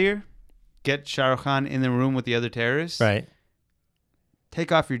said earlier, get Shah Rukh Khan in the room with the other terrorists. Right.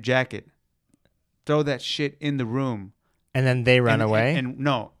 Take off your jacket. Throw that shit in the room. And then they run And- away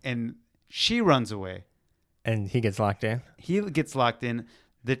and she runs away. and he gets locked in. He gets locked in.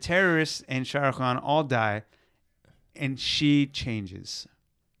 The terrorists and Shah Rukh Khan all die, and she changes.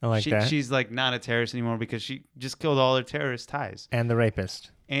 I like that. She's like not a terrorist anymore because she just killed all her terrorist ties, And the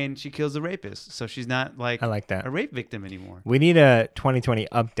rapist. and she kills the rapist. So she's not like I like that. a rape victim anymore. We need a 2020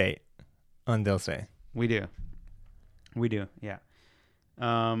 update on Dilse. We do, yeah.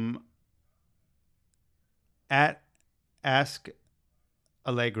 At Ask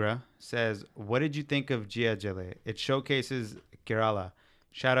Allegra says, "What did you think of Jia Jale? It showcases Kerala.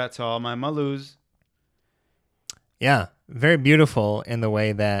 Shout out to all my Malus." Yeah, very beautiful in the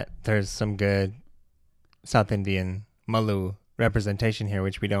way that there's some good South Indian Malu representation here,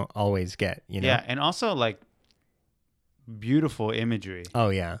 which we don't always get, you know? Yeah, and also like beautiful imagery. Oh,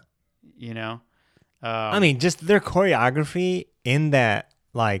 yeah. You know, I mean, just their choreography in that,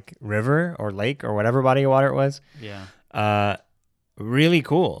 like, river or lake or whatever body of water it was, yeah, really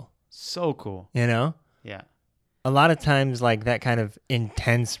cool, so cool. you know? Yeah, A lot of times, like, that kind of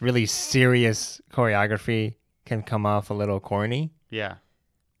intense, really serious choreography can come off a little corny, yeah,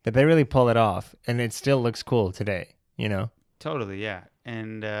 but they really pull it off, and it still looks cool today, you know? totally. Yeah,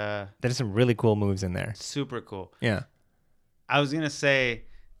 and There's some really cool moves in there. super cool. Yeah. I was gonna say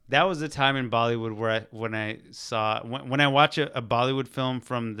that was the time in Bollywood where when I watch a Bollywood film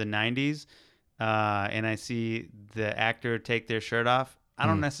from the 90s, and I see the actor take their shirt off, I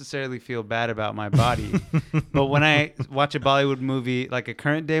don't necessarily feel bad about my body. But when I watch a Bollywood movie, like a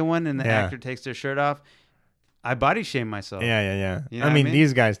current day one, and the Yeah. actor takes their shirt off, I body shame myself. Yeah. You know I what I mean, mean?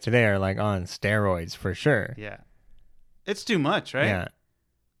 these guys today are like on steroids for sure. Yeah. It's too much, right? Yeah.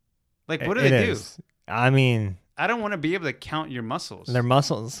 Like, what do It they do? is. I mean, I don't want to be able to count your muscles. their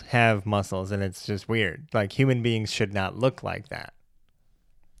muscles have muscles, and it's just weird. Like, human beings should not look like that.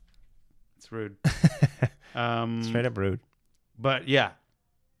 It's rude. Straight up rude. But yeah,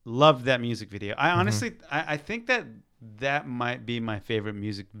 loved that music video. Mm-hmm. I honestly, I think that might be my favorite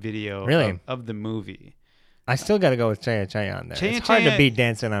music video Really? of the movie. I still got to go with Chaya Chaya on there. Chaya It's hard to Chaya- beat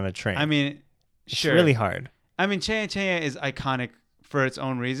Dancing on a Train. I mean, it's sure. really hard. I mean, Chaya Chaya is iconic for its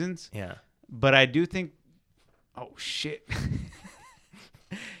own reasons, Yeah. but I do think, oh shit.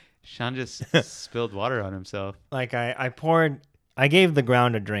 Sean just spilled water on himself. Like, I gave the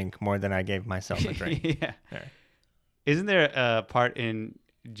ground a drink more than I gave myself a drink. Yeah. There. Isn't there a part in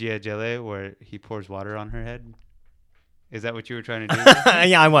Jia Jale where he pours water on her head? Is that what you were trying to do?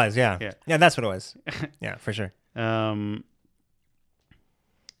 Yeah, I was. Yeah. Yeah. Yeah, that's what it was. Yeah, for sure.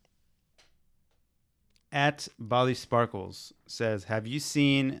 At Bali Sparkles says, "Have you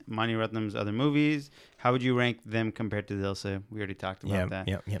seen Mani Ratnam's other movies? How would you rank them compared to Dilse?" We already talked about that.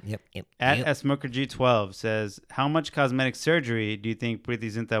 Yep. At Smokerg12 says, "How much cosmetic surgery do you think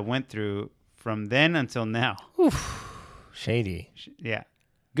Preeti Zinta went through from then until now?" Shady. Yeah.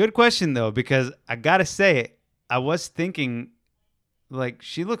 Good question, though, because I got to say, I was thinking, like,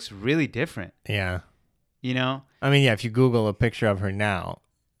 she looks really different, Yeah. you know? I mean, yeah, if you Google a picture of her now,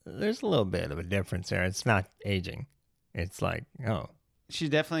 there's a little bit of a difference there. It's not aging. It's like, oh, She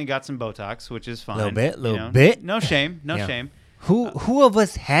definitely got some Botox, which is fine. Little bit, you little know? bit. No shame. No Yeah. shame. Who of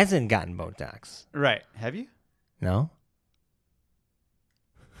us hasn't gotten Botox? Right. Have you? No?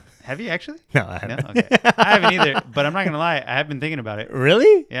 Have you actually? No, I No? haven't. Okay. I haven't either, but I'm not going to lie. I have been thinking about it.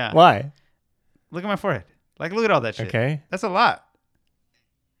 Really? Yeah. Why? Look at my forehead. Like, look at all that shit. Okay. That's a lot.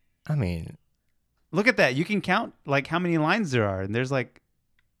 I mean, Look at that. You can count, like, how many lines there are. And there's, like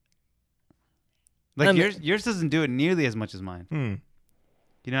I mean- yours doesn't do it nearly as much as mine.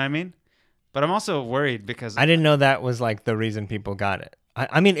 You know what I mean? But I'm also worried because I didn't know that was like the reason people got it.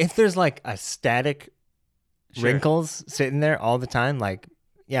 I mean, if there's like a static Sure. wrinkles sitting there all the time, like,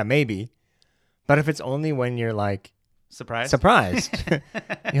 yeah, maybe. But if it's only when you're like surprised.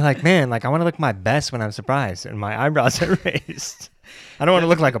 you're like, man, like I want to look my best when I'm surprised and my eyebrows are raised. I don't want to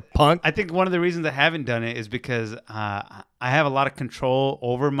look like a punk. I think one of the reasons I haven't done it is because I have a lot of control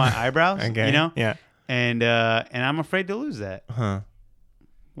over my eyebrows. Okay. You know? Yeah. And I'm afraid to lose that. Huh.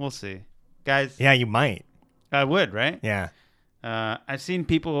 We'll see. Guys, Yeah, you might. I would, right? Yeah. I've seen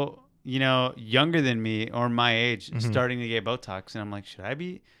people, younger than me or my age Mm-hmm. starting to get Botox, and I'm like, should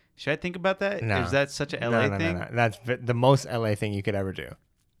I think about that? No. Is that such a LA No. thing? That's the most LA thing you could ever do.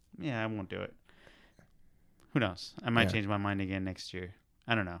 Yeah, I won't do it. Who knows? I might Yeah. change my mind again next year.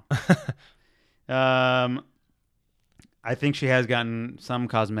 I don't know. I think she has gotten some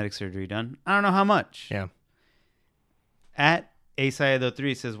cosmetic surgery done. I don't know how much. Yeah. At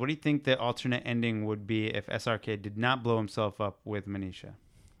Asayado3 says, what do you think the alternate ending would be if SRK did not blow himself up with Manisha?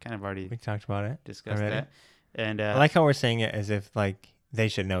 Kind of already We talked about it. discussed already. that. And I like how we're saying it as if like they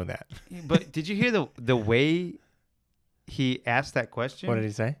should know that. but did you hear the way he asked that question? What did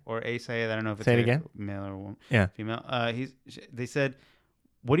he say? Or Asayad, I don't know if it's Say it a again? male or woman. Yeah. Female. They said,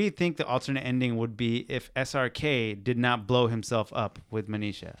 what do you think the alternate ending would be if SRK did not blow himself up with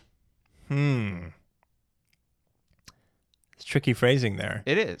Manisha? It's tricky phrasing there.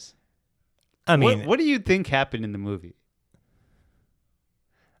 It is. I mean, what do you think happened in the movie?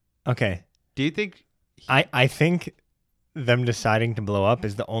 okay. Do you think I think them deciding to blow up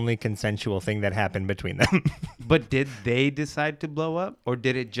is the only consensual thing that happened between them. But did they decide to blow up, or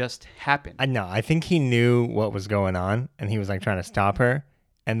did it just happen? I think he knew what was going on and he was like trying to stop her.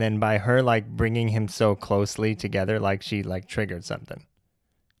 And then by her like bringing him so closely together, like she like triggered something.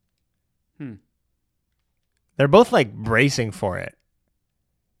 They're both like bracing for it.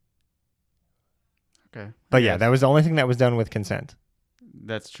 Okay. But yeah, that was the only thing that was done with consent.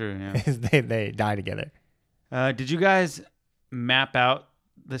 That's true. Yeah. Is they die together. Did you guys map out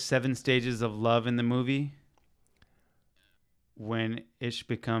the 7 stages of love in the movie? When Ish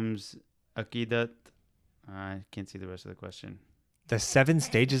becomes Aqidat? I can't see the rest of the question. The 7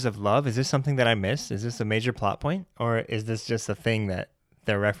 stages of love, is this something that I missed? Is this a major plot point? Or is this just a thing that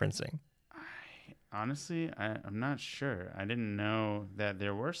they're referencing? Honestly, I'm not sure. I didn't know that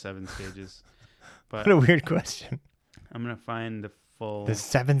there were 7 stages. But What a weird question. I'm going to find the full... The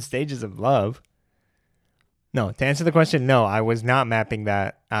 7 stages of love? No, to answer the question, no, I was not mapping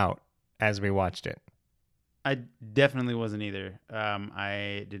that out as we watched it. I definitely wasn't either.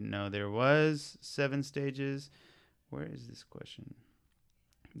 I didn't know there was 7 stages. Where is this question?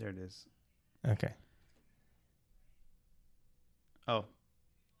 There it is. Okay. Oh,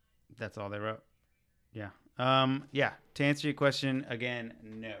 that's all they wrote. Yeah. Yeah. To answer your question again,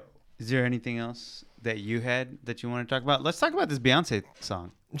 no. Is there anything else that you had that you want to talk about? Let's talk about this Beyonce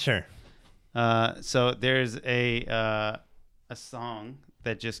song. Sure. So there's a song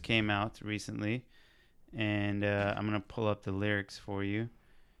that just came out recently, and I'm gonna pull up the lyrics for you.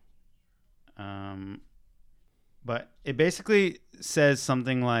 But it basically says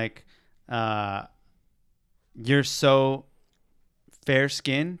something like, "You're so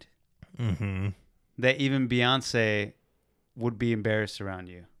fair-skinned Mm-hmm. that even Beyonce would be embarrassed around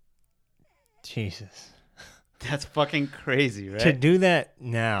you." Jesus. That's fucking crazy, right? To do that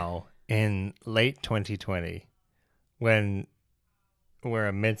now in late 2020, when we're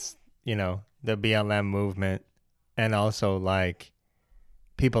amidst, the BLM movement and also like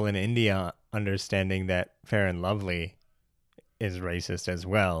people in India understanding that Fair and Lovely is racist as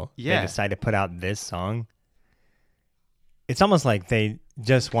well. Yeah. They decide to put out this song. It's almost like they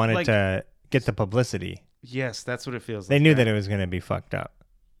just wanted to get the publicity. Yes, that's what it feels like. They knew right? that it was going to be fucked up.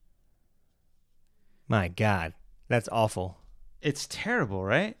 My God, that's awful. It's terrible,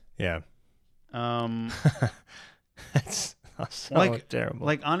 right? Yeah. That's so terrible.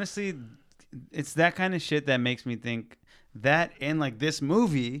 Like honestly, it's that kind of shit that makes me think that in like this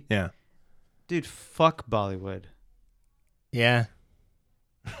movie, yeah. dude, fuck Bollywood. Yeah.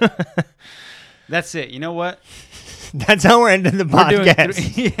 That's it. You know what? That's how we're ending the We're doing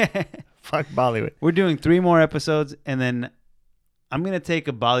podcast. yeah. Fuck Bollywood. We're doing 3 more episodes, and then I'm gonna take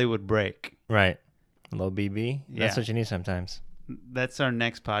a Bollywood break. Right. A little BB. That's Yeah. what you need sometimes. That's our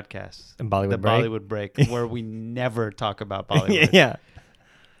next podcast. Bollywood the Break? Bollywood Break, where we never talk about Bollywood. Yeah.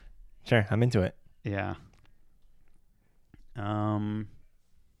 Sure, I'm into it. Yeah.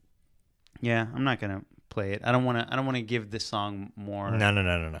 Yeah, I'm not gonna play it. I don't want to give this song more.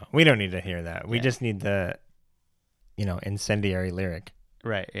 No. We don't need to hear that. We Yeah. just need the, incendiary lyric.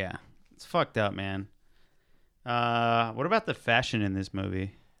 Right? Yeah. It's fucked up, man. What about the fashion in this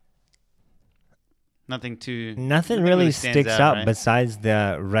movie? Nothing Really stands sticks out right? besides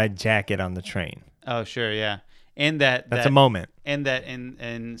the red jacket on the train. Oh, sure, yeah. And that's That's a moment. And that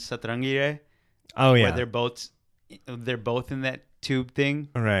in Satrangire, Oh yeah. where they're both in that tube thing.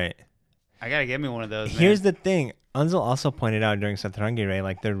 Right. I gotta get me one of those. Here's man. the thing. Anzal also pointed out during Satrangire,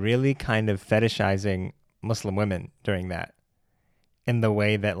 like they're really kind of fetishizing Muslim women during that. In the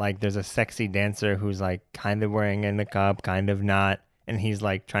way that like there's a sexy dancer who's like kind of wearing a niqab, kind of not, and he's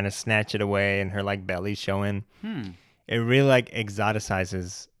like trying to snatch it away and her like belly's showing. It really like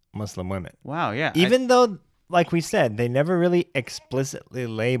exoticizes Muslim women. Wow, yeah. Even though, like we said, they never really explicitly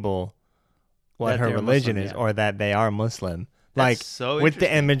label what That her they're religion Muslim, is yeah. or that they are Muslim. That's Like so with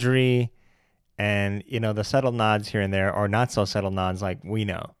the interesting. imagery and, the subtle nods here and there or not so subtle nods like we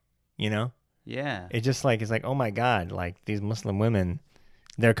know, Yeah. It just like, it's like, oh my God, like these Muslim women,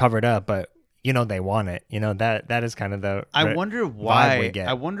 they're covered up, but they want it. That is kind of the I wonder vibe we why. get.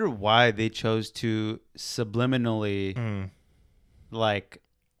 I wonder why they chose to subliminally, like,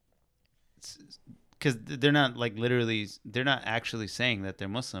 because they're not like literally, they're not actually saying that they're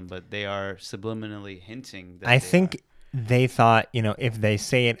Muslim, but they are subliminally hinting. That I think they thought, if they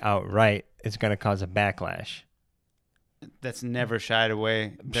say it outright, it's going to cause a backlash. that's never shied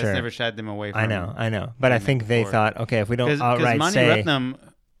away. That's Sure. never shied them away. From I know. But I doing think that they before. thought, okay, if we don't Because outright Mani say. Ratnam,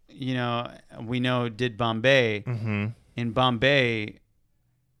 we know did Bombay. Mm-hmm. In Bombay.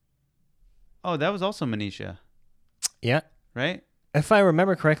 Oh, that was also Manisha, Yeah. right? If I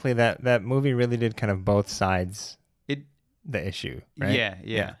remember correctly, that movie really did kind of both sides It. the issue, right?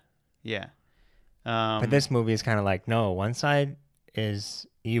 Yeah. But this movie is kind of like, no, one side is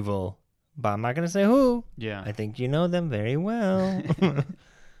evil, but I'm not going to say who. Yeah. I think you know them very well.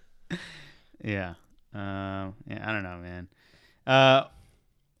 Yeah. I don't know, man.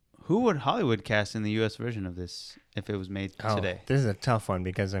 Who would Hollywood cast in the U.S. version of this if it was made today? This is a tough one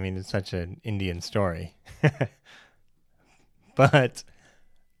because, it's such an Indian story. But,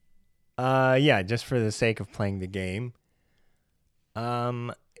 yeah, just for the sake of playing the game.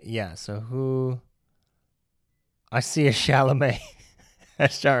 Yeah, so who... I see a Chalamet.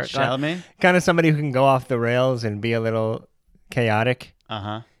 As Shah Rukh Khan. Chalamet? Kind of somebody who can go off the rails and be a little chaotic,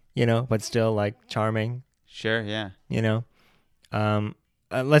 Uh-huh. but still, like, charming, Sure, yeah.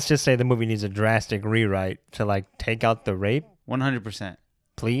 Let's just say the movie needs a drastic rewrite to, like, take out the rape, 100%.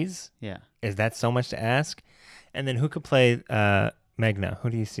 please. Yeah. Is that so much to ask? And then who could play Meghna? Who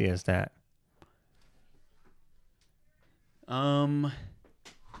do you see as that?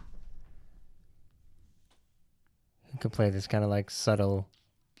 Who could play this kind of like subtle,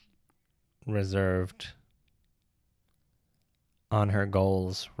 reserved, on her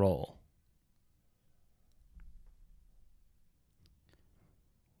goals role?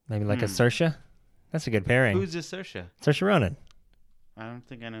 Maybe like a Saoirse? That's a good pairing. Who's this Saoirse? Saoirse Ronan. I don't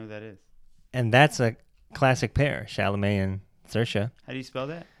think I know who that is. And that's a classic pair, Chalamet and Saoirse. How do you spell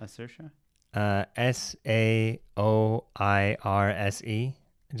that? A Saoirse? Saoirse.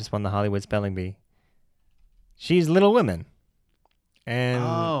 I just won the Hollywood Spelling Bee. She's Little Women. And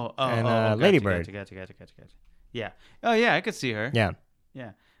Lady Bird. Gotcha. Yeah. Oh, yeah, I could see her. Yeah,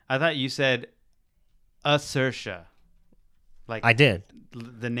 Yeah. I thought you said a Saoirse. Like I did.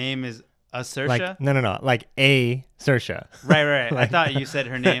 the name is a Saoirse? Like no, like a Saoirse. Right. I Like- thought you said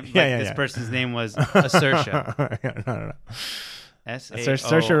her name. Like Yeah, this yeah. person's name was a Saoirse. no. S-A-O.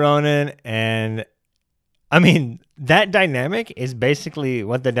 Saoirse Ronan, and I mean that dynamic is basically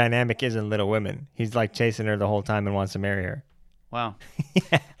what the dynamic is in Little Women. He's like chasing her the whole time and wants to marry her. Wow.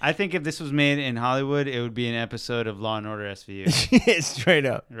 I think if this was made in Hollywood, it would be an episode of Law and Order SVU, Straight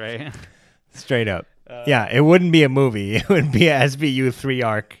up. right? Yeah, it wouldn't be a movie. It would be a SVU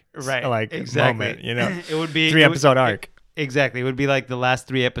 3-arc, Right. like exactly. moment. You know, it would be 3-episode arc. Exactly. It would be like the last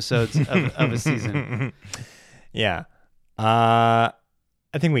 3 episodes of a season. Yeah. I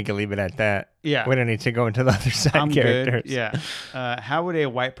think we can leave it at that. Yeah. We don't need to go into the other side I'm characters. good. Yeah. How would a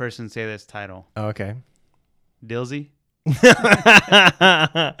white person say this title? Oh, okay. Dilsey?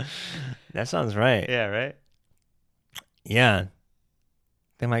 That sounds right. Yeah, right? Yeah.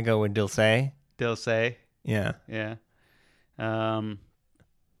 They might go with Dilsey. Dilsey. Yeah. Yeah.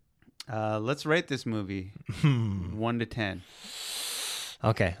 Let's rate this movie 1 to 10.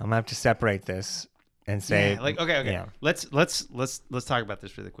 Okay, I'm gonna have to separate this and say, like okay. Yeah. Let's talk about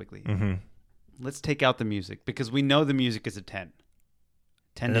this really quickly. Mm-hmm. Let's take out the music because we know the music is a 10.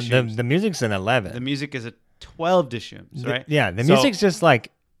 10 The, Dishoom's. the music's an 11. The music is a 12 Dishoom's, right? Yeah, the So- music's just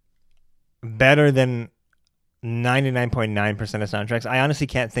like better than 99.9% of soundtracks. I honestly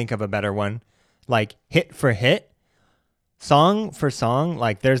can't think of a better one. Like hit for hit, song for song,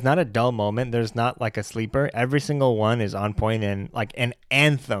 like there's not a dull moment. There's not like a sleeper. Every single one is on point and like an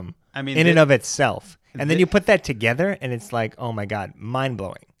anthem I mean, in and of itself. And then thi- you put that together and it's like, oh my God, mind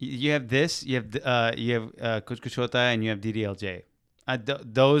blowing. You have this, you have Kuch Kuch Hota, and you have DDLJ.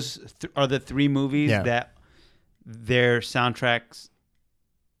 Those are the three movies Yeah. that their soundtracks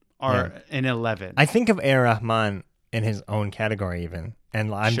are an 11. I think of A. Rahman in his own category even.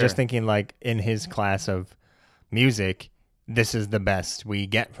 And I'm Sure. just thinking like in his class of music, this is the best we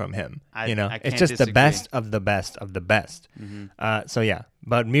get from him. I It's can't just disagree. the best of the best of the best. So yeah,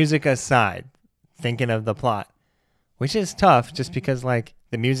 but music aside, thinking of the plot, which is tough just because like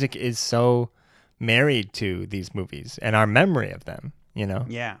the music is so married to these movies and our memory of them,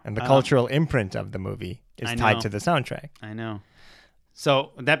 Yeah. and the cultural imprint of the movie is I tied know. to the soundtrack. I know.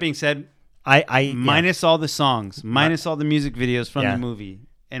 So that being said, I minus all the songs, minus all the music videos from Yeah. the movie,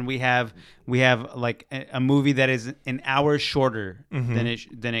 and we have like a movie that is an hour shorter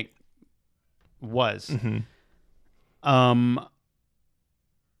Mm-hmm. than it was. Mhm.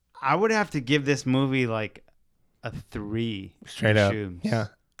 I would have to give this movie like a 3. Straight up. Dishoom's. Yeah.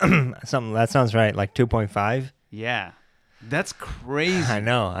 Something that sounds right, like 2.5. Yeah. That's crazy. I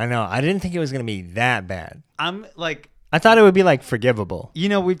know. I didn't think it was going to be that bad. I'm like, I thought it would be like forgivable.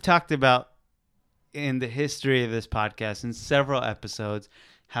 we've talked about in the history of this podcast in several episodes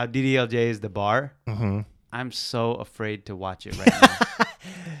how DDLJ is the bar. Mm-hmm. I'm so afraid to watch it right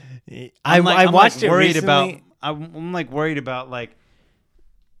now. I watched it worried recently. I'm like worried about like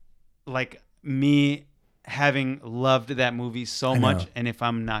me having loved that movie so I know. much, and if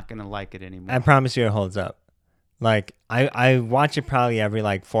I'm not gonna like it anymore. I promise you it holds up. Like I watch it probably every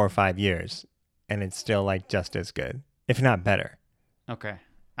like 4 or 5 years, and it's still like just as good, if not better. Okay,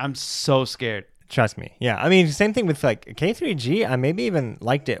 I'm so scared. Trust me. Yeah. I mean, same thing with like K3G. I maybe even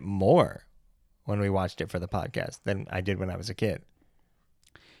liked it more when we watched it for the podcast than I did when I was a kid.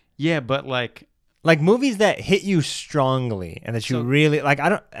 Yeah, but like, Movies that hit you strongly and that you So- really like. I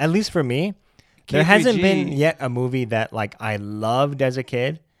don't. At least for me, there hasn't K3G been yet a movie that like I loved as a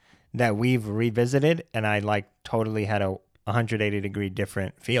kid that we've revisited and I like totally had a 180-degree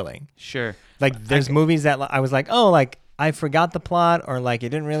different feeling. sure. Like there's movies that I was like, oh, like I forgot the plot or like it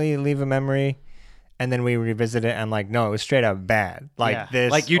didn't really leave a memory, and then we revisit it and I'm like, no, it was straight up bad. Like Yeah.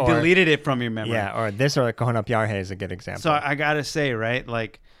 this, like you or, deleted it from your memory. yeah, or this or Kohana Pyarhe is a good example. So I gotta say, right,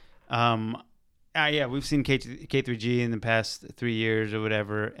 like, yeah, we've seen K3G in the past 3 years or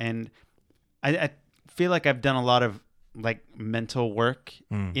whatever, and I feel like I've done a lot of like mental work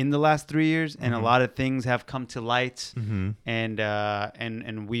in the last 3 years, and a lot of things have come to light,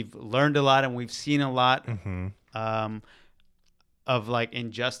 and we've learned a lot, and we've seen a lot of like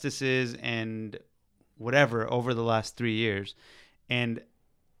injustices and whatever over the last 3 years, and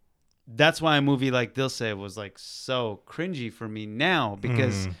that's why a movie like Dilse was like so cringy for me now,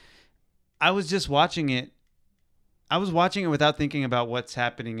 because I was just watching it. I was watching it without thinking about what's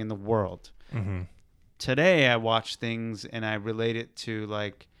happening in the world. Today, I watch things and I relate it to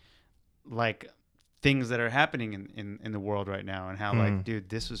like things that are happening in the world right now, and how like, dude,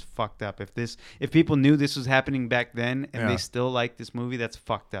 this was fucked up. If people knew this was happening back then and they still like this movie, that's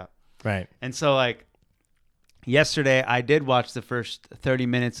fucked up. right. And so like yesterday I did watch the first 30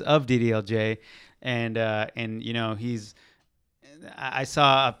 minutes of DDLJ, and I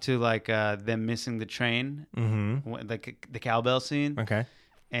saw up to like them missing the train, like the cowbell scene, Okay.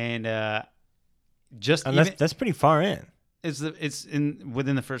 and just And even, that's pretty far in. it's in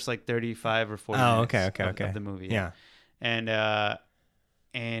within the first like 35 or 40 Oh, minutes okay. of the movie. Yeah. And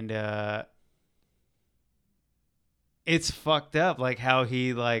it's fucked up, like how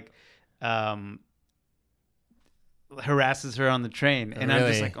he like harasses her on the train, and I'm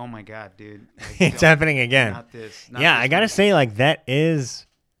just Really? like, oh my god, dude, like, It's don't- happening again. Not this. Yeah, I gotta say, like that is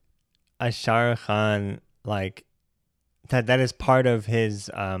a Shah Rukh Khan, like that is part of his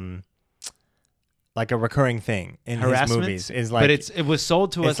like a recurring thing in his harassment movies. Is like, but it was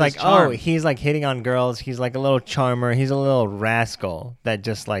sold to us it's like, as charm. oh, he's like hitting on girls. He's like a little charmer. He's a little rascal that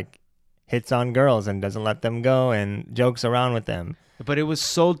just like hits on girls and doesn't let them go and jokes around with them. But it was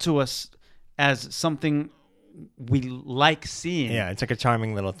sold to us as something we like seeing. Yeah, it's like a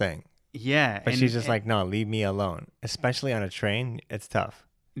charming little thing. Yeah. But she's just like, no, leave me alone. Especially on a train, it's tough.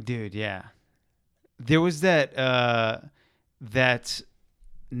 dude, yeah. There was that that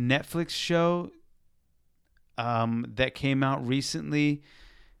Netflix show that came out recently.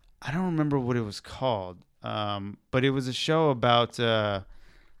 I don't remember what it was called, but it was a show about the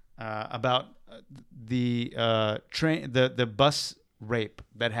bus rape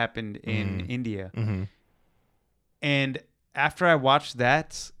that happened in India. Mm-hmm. And after I watched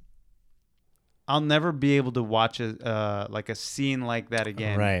that, I'll never be able to watch a scene like that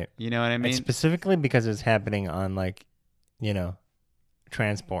again. Right. You know what I mean? It's specifically because it's happening on like,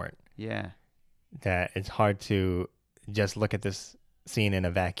 transport. Yeah. That it's hard to just look at this scene in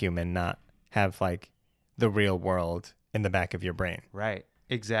a vacuum and not have like the real world in the back of your brain. Right.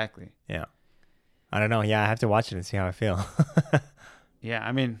 Exactly. Yeah. I don't know. Yeah, I have to watch it and see how I feel. Yeah,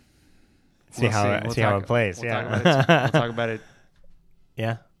 I mean, see how it plays. We'll Yeah. talk about it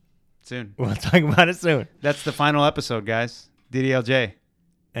Yeah. soon. We'll talk about it soon. That's the final episode, guys. DDLJ.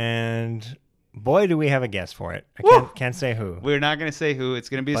 And boy, do we have a guest for it. I can't say who. We're not going to say who. It's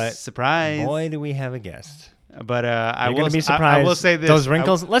going to be a But surprise. Boy, do we have a guest. But I You're will going to be surprised. I will say this. Those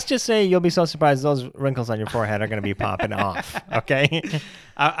wrinkles, let's just say you'll be so surprised those wrinkles on your forehead are going to be popping off. Okay?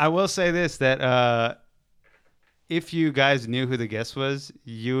 I will say this, that if you guys knew who the guest was,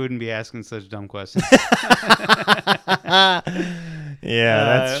 you wouldn't be asking such dumb questions. Yeah,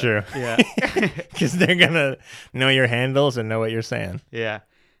 that's true. Yeah. Because they're going to know your handles and know what you're saying. Yeah.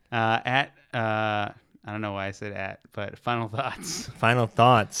 I don't know why I said at, but final thoughts. Final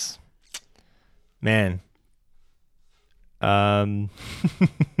thoughts. Man.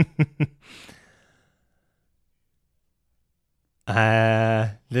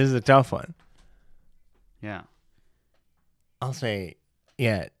 This is a tough one. Yeah. I'll say,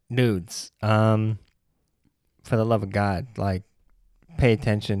 yeah, dudes, for the love of God, like, pay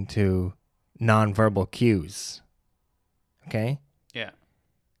attention to nonverbal cues. Okay? Yeah.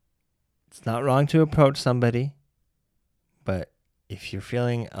 It's not wrong to approach somebody, but if you're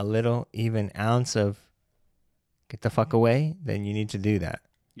feeling a little, even ounce of get the fuck away, then you need to do that.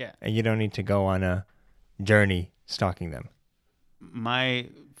 Yeah. And you don't need to go on a journey stalking them. My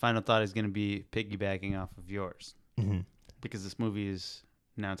final thought is going to be piggybacking off of yours, Mm-hmm. because this movie is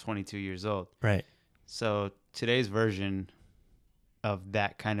now 22 years old. Right. So today's version of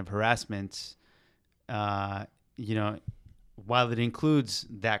that kind of harassment, while it includes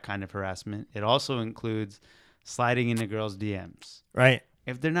that kind of harassment, it also includes sliding into girls' DMs. Right.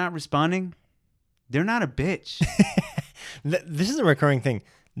 If they're not responding, they're not a bitch. This is a recurring thing.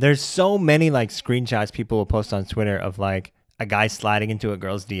 There's so many like screenshots people will post on Twitter of like a guy sliding into a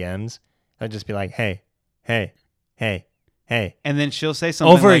girl's DMs. They'll just be like, hey. And then she'll say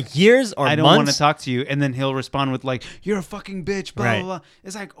something Over like, years or I don't months. want to talk to you. And then he'll respond with like, you're a fucking bitch, blah, Right. blah, blah.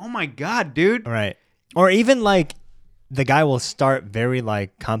 It's like, oh my God, dude. Right. Or even like the guy will start very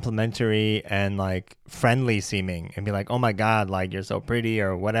like complimentary and like friendly seeming and be like, oh my God, like you're so pretty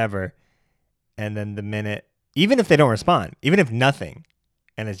or whatever. And then the minute, even if they don't respond, even if nothing,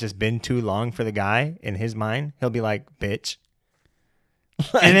 and it's just been too long for the guy in his mind, he'll be like, bitch.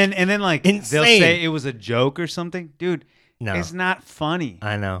 And then like insane. they'll say it was a joke or something. Dude, No. it's not funny.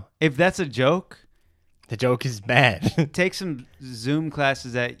 I know. If that's a joke, The joke is bad. take some Zoom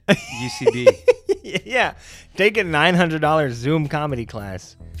classes at UCB. Yeah. Take a $900 Zoom comedy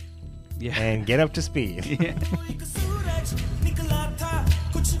class Yeah. and get up to speed. Yeah. एक सूरज निकला था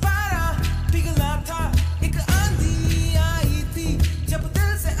कुछ बारा पिघला था एक आंधी आई थी जब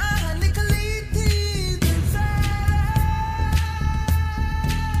दिल से आह निकली थी दिल से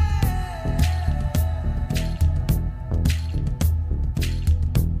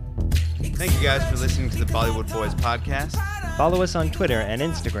Thank you guys for listening to the Bollywood Boys podcast. Follow us on Twitter and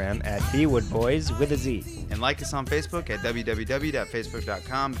Instagram at BeWoodBoys with a Z. And like us on Facebook at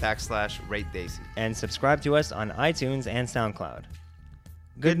www.facebook.com/RateDaisy. And subscribe to us on iTunes and SoundCloud.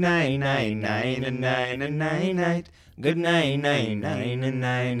 Good night, night, night, night, night, night, night. Good night, night, night,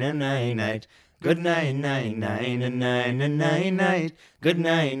 night, night, night, night. Good night, night, night, night, night, night, night. Good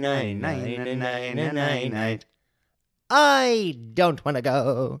night, night, night, night, night, night, night. I don't want to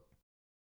go.